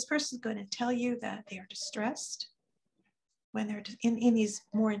 this person is going to tell you that they are distressed when they're in these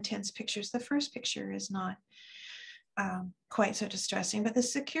more intense pictures. The first picture is not quite so distressing, but the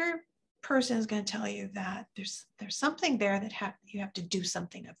secure person is going to tell you that there's something there that you have to do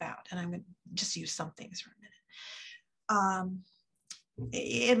something about. And I'm going to just use some things for a minute.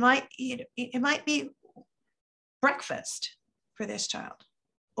 It might be breakfast for this child,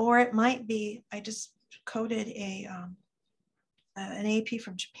 or it might be, I just coded an AP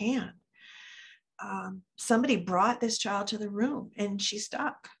from Japan. Somebody brought this child to the room and she's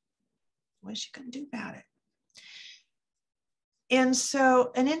stuck. What is she going to do about it? And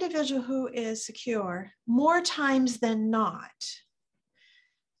so an individual who is secure, more times than not,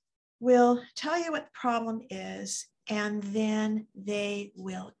 will tell you what the problem is, and then they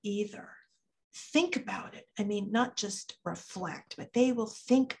will either think about it. I mean, not just reflect, but they will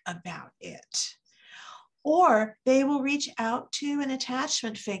think about it. Or they will reach out to an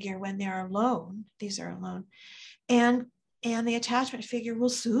attachment figure when they're alone. These are alone. And the attachment figure will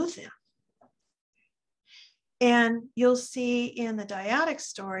soothe them. And you'll see in the dyadic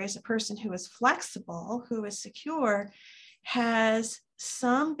stories, a person who is flexible, who is secure, has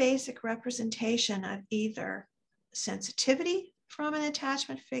some basic representation of either sensitivity from an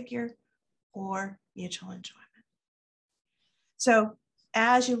attachment figure or mutual enjoyment. So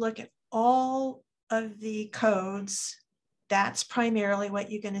as you look at all of the codes, that's primarily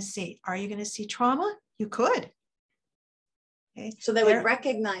what you're going to see. Are you going to see trauma? You could. Okay. So they would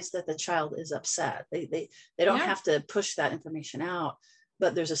recognize that the child is upset. They don't have to push that information out,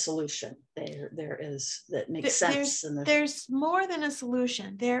 but there's a solution. There is that makes sense. There's more than a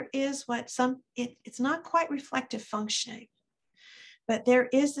solution. There is it's not quite reflective functioning, but there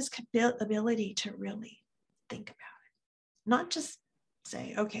is this ability to really think about it. Not just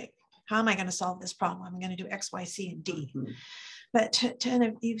say, okay, how am I going to solve this problem? I'm going to do X, Y, C, and D. Mm-hmm. But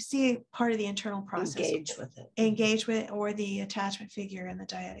you see part of the internal process. Engage with it, or the attachment figure and the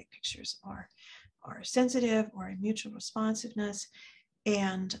dyadic pictures are sensitive or in mutual responsiveness.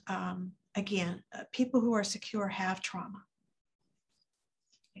 And again, people who are secure have trauma.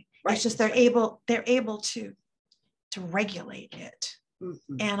 Right. It's just they're able to regulate it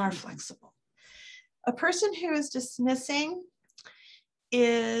and are flexible. A person who is dismissing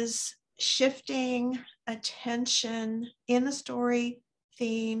is shifting attention in the story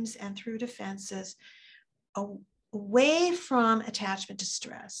themes and through defenses away from attachment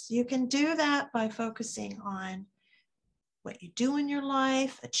distress. You can do that by focusing on what you do in your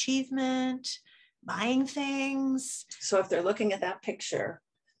life, achievement, buying things. So if they're looking at that picture,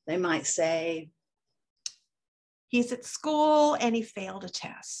 they might say, he's at school and he failed a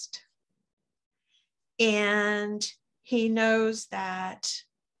test. And he knows that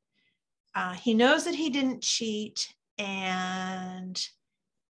he didn't cheat, and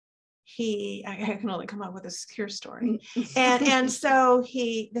I can only come up with a secure story. and so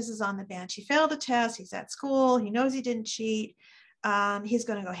this is on the bench. He failed a test. He's at school. He knows he didn't cheat. He's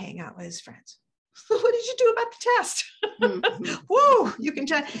going to go hang out with his friends. What did you do about the test? Woo! You can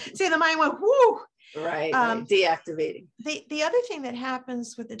see the mind went woo. Right. Deactivating. The other thing that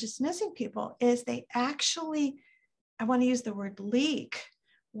happens with the dismissing people is they actually, I want to use the word leak,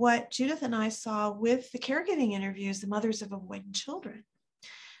 what Judith and I saw with the caregiving interviews, the mothers of avoidant children.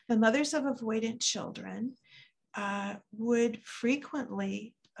 The mothers of avoidant children would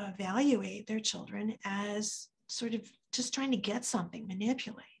frequently evaluate their children as sort of just trying to get something,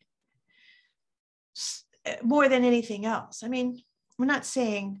 manipulate, more than anything else. I mean, we're not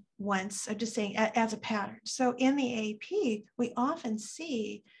saying once, I'm just saying as a pattern. So in the AAP, we often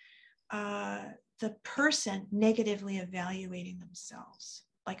see the person negatively evaluating themselves,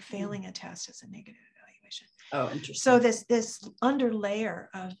 like failing a test as a negative evaluation. Oh, interesting. So this under layer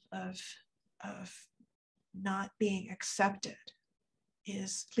of not being accepted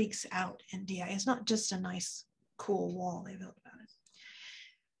leaks out in DI. It's not just a nice, cool wall they built about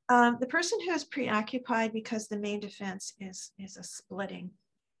it. The person who is preoccupied because the main defense is a splitting,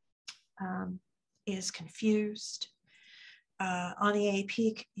 is confused. On the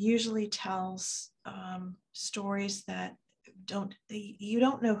AAP usually tells stories that you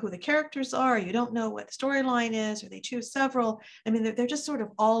don't know who the characters are, you don't know what the storyline is, or they choose several. I mean, they're just sort of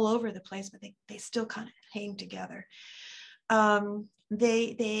all over the place, but they still kind of hang together. The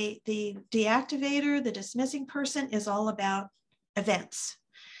deactivator, the dismissing person, is all about events.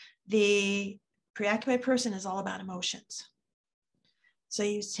 The preoccupied person is all about emotions. So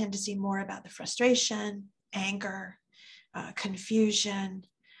you tend to see more about the frustration, anger, confusion,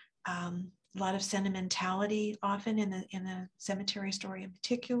 a lot of sentimentality, often in the cemetery story in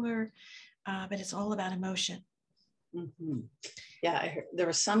particular, but it's all about emotion. Mm-hmm. Yeah, I heard, there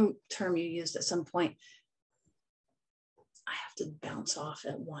was some term you used at some point. I have to bounce off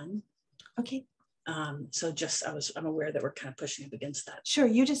at one. Okay. So I'm aware that we're kind of pushing up against that. Sure,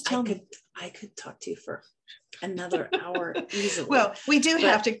 you just tell me. I could talk to you for another hour easily. Well, we do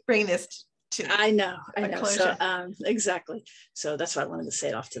have to bring this to I know. Closure. So exactly. So that's why I wanted to say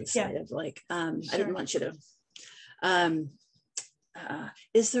it off to the side of like, sure. I didn't want you to.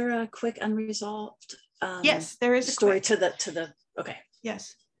 Is there a quick unresolved? Yes, there is a story quick. to the. Okay.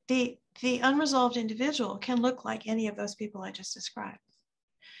 Yes, the unresolved individual can look like any of those people I just described.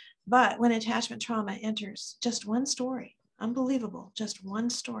 But when attachment trauma enters, just one story, unbelievable, just one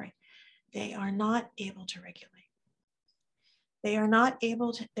story, they are not able to regulate. They are not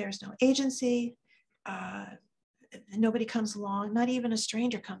able to, there's no agency, nobody comes along, not even a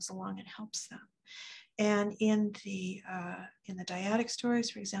stranger comes along and helps them. And in the dyadic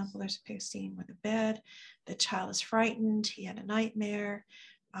stories, for example, there's a big scene with a bed, the child is frightened, he had a nightmare,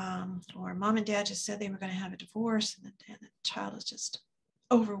 or mom and dad just said they were going to have a divorce, and the child is just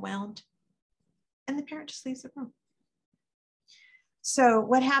overwhelmed, and the parent just leaves the room. So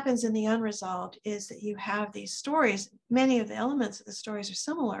what happens in the unresolved is that you have these stories. Many of the elements of the stories are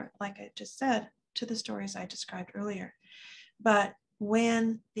similar, like I just said, to the stories I described earlier. But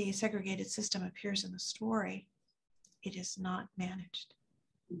when the segregated system appears in the story, it is not managed.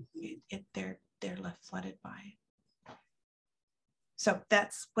 They're left flooded by it. So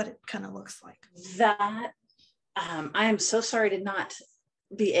that's what it kind of looks like. That I am so sorry to not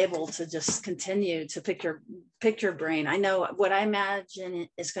be able to just continue to pick your brain. I know what I imagine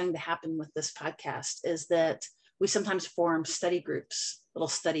is going to happen with this podcast is that we sometimes form study groups, little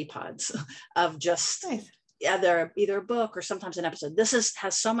study pods of just either a book or sometimes an episode. This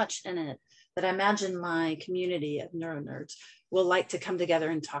has so much in it that I imagine my community of neuro nerds will like to come together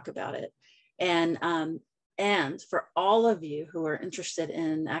and talk about it. And And for all of you who are interested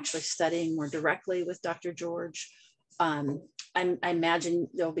in actually studying more directly with Dr. George, I imagine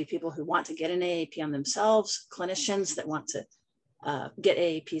there'll be people who want to get an AAP on themselves, clinicians that want to get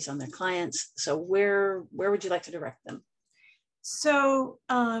AAPs on their clients. So where would you like to direct them? So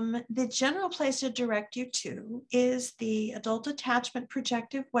the general place to direct you to is the Adult Attachment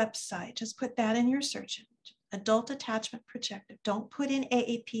Projective website. Just put that in your search engine. Adult Attachment Projective. Don't put in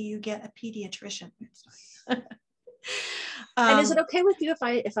AAP, you get a pediatrician. And is it okay with you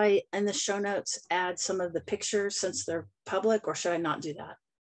if I in the show notes add some of the pictures since they're public, or should I not do that?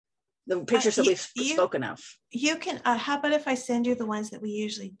 The pictures that we've spoken of. You can, how about if I send you the ones that we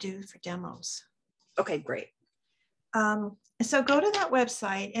usually do for demos? Okay, great. So go to that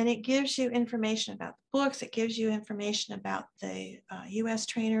website and it gives you information about the books. It gives you information about the US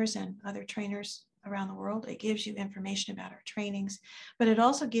trainers and other trainers around the world. It gives you information about our trainings, but it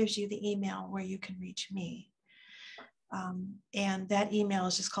also gives you the email where you can reach me. And that email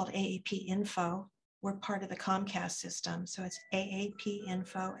is just called AAP Info. We're part of the Comcast system. So it's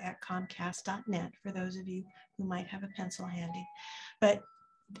aapinfo@comcast.net for those of you who might have a pencil handy. But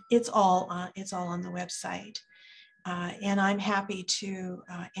it's all on the website. And I'm happy to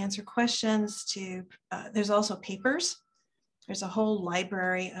answer questions. There's also papers. There's a whole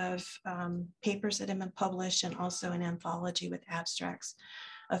library of papers that have been published, and also an anthology with abstracts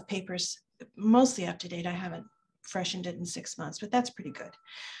of papers, mostly up to date. I haven't freshened it in 6 months, but that's pretty good.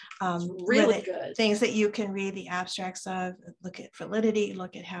 Really good. Things that you can read the abstracts of, look at validity,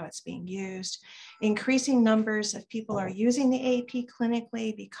 look at how it's being used. Increasing numbers of people are using the AAP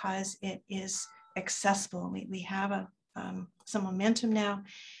clinically because it is accessible. We have some momentum now.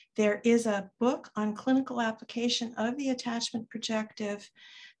 There is a book on clinical application of the attachment projective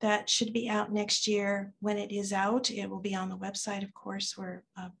that should be out next year. When it is out, it will be on the website, of course, where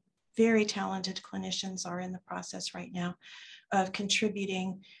very talented clinicians are in the process right now of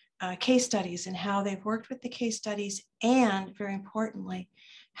contributing case studies and how they've worked with the case studies, and very importantly,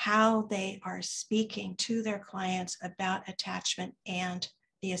 how they are speaking to their clients about attachment and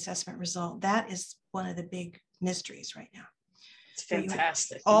the assessment result. That is one of the big mysteries right now. It's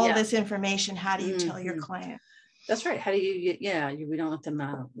fantastic. All this information, how do you tell your client? That's right. How do you, we don't want them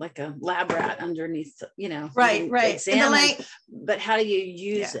like a lab rat underneath, Right. Examine, but how do you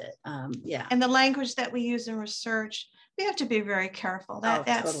use it? And the language that we use in research, we have to be very careful.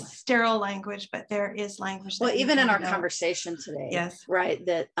 That's totally sterile language, but there is language. Well, even in our conversation today, yes, right.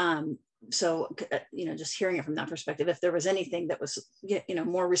 That, so, just hearing it from that perspective, if there was anything that was,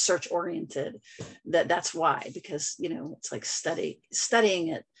 more research oriented, that's why, because, it's like studying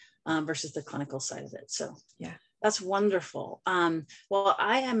it versus the clinical side of it. So, yeah. That's wonderful. Well,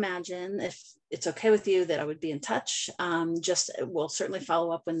 I imagine, if it's okay with you, that I would be in touch. We'll certainly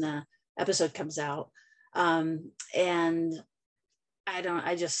follow up when the episode comes out. And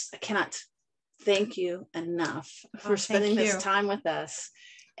I cannot thank you enough for spending this time with us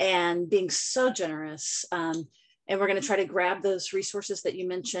and being so generous. And we're going to try to grab those resources that you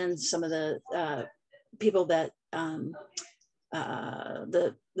mentioned, some of the people that,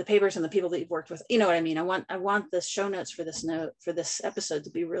 the papers and the people that you've worked with, you know what I mean? I want the show notes for this episode to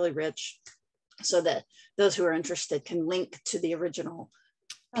be really rich, so that those who are interested can link to the original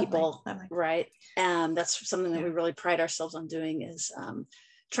people, right? That's something that we really pride ourselves on doing, is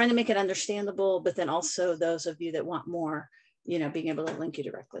trying to make it understandable, but then also those of you that want more, being able to link you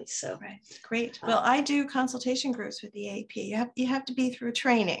directly. So great. Well, I do consultation groups with the AAP. You have to be through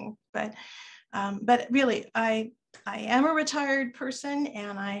training, but really, I am a retired person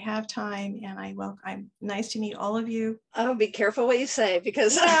and I have time, and I'm nice to meet all of you. Oh, be careful what you say,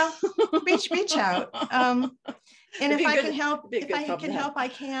 because reach out. And if I can help, I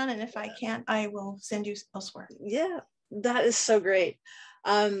can. And if I can't, I will send you elsewhere. Yeah, that is so great.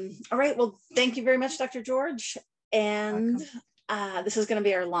 All right. Well, thank you very much, Dr. George. And this is going to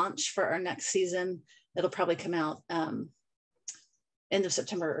be our launch for our next season. It'll probably come out end of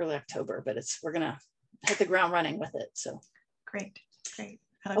September, early October, but we're going to hit the ground running with it. So great. I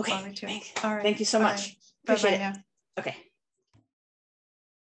look forward to it. All right. Thank you so much. Appreciate it. Okay.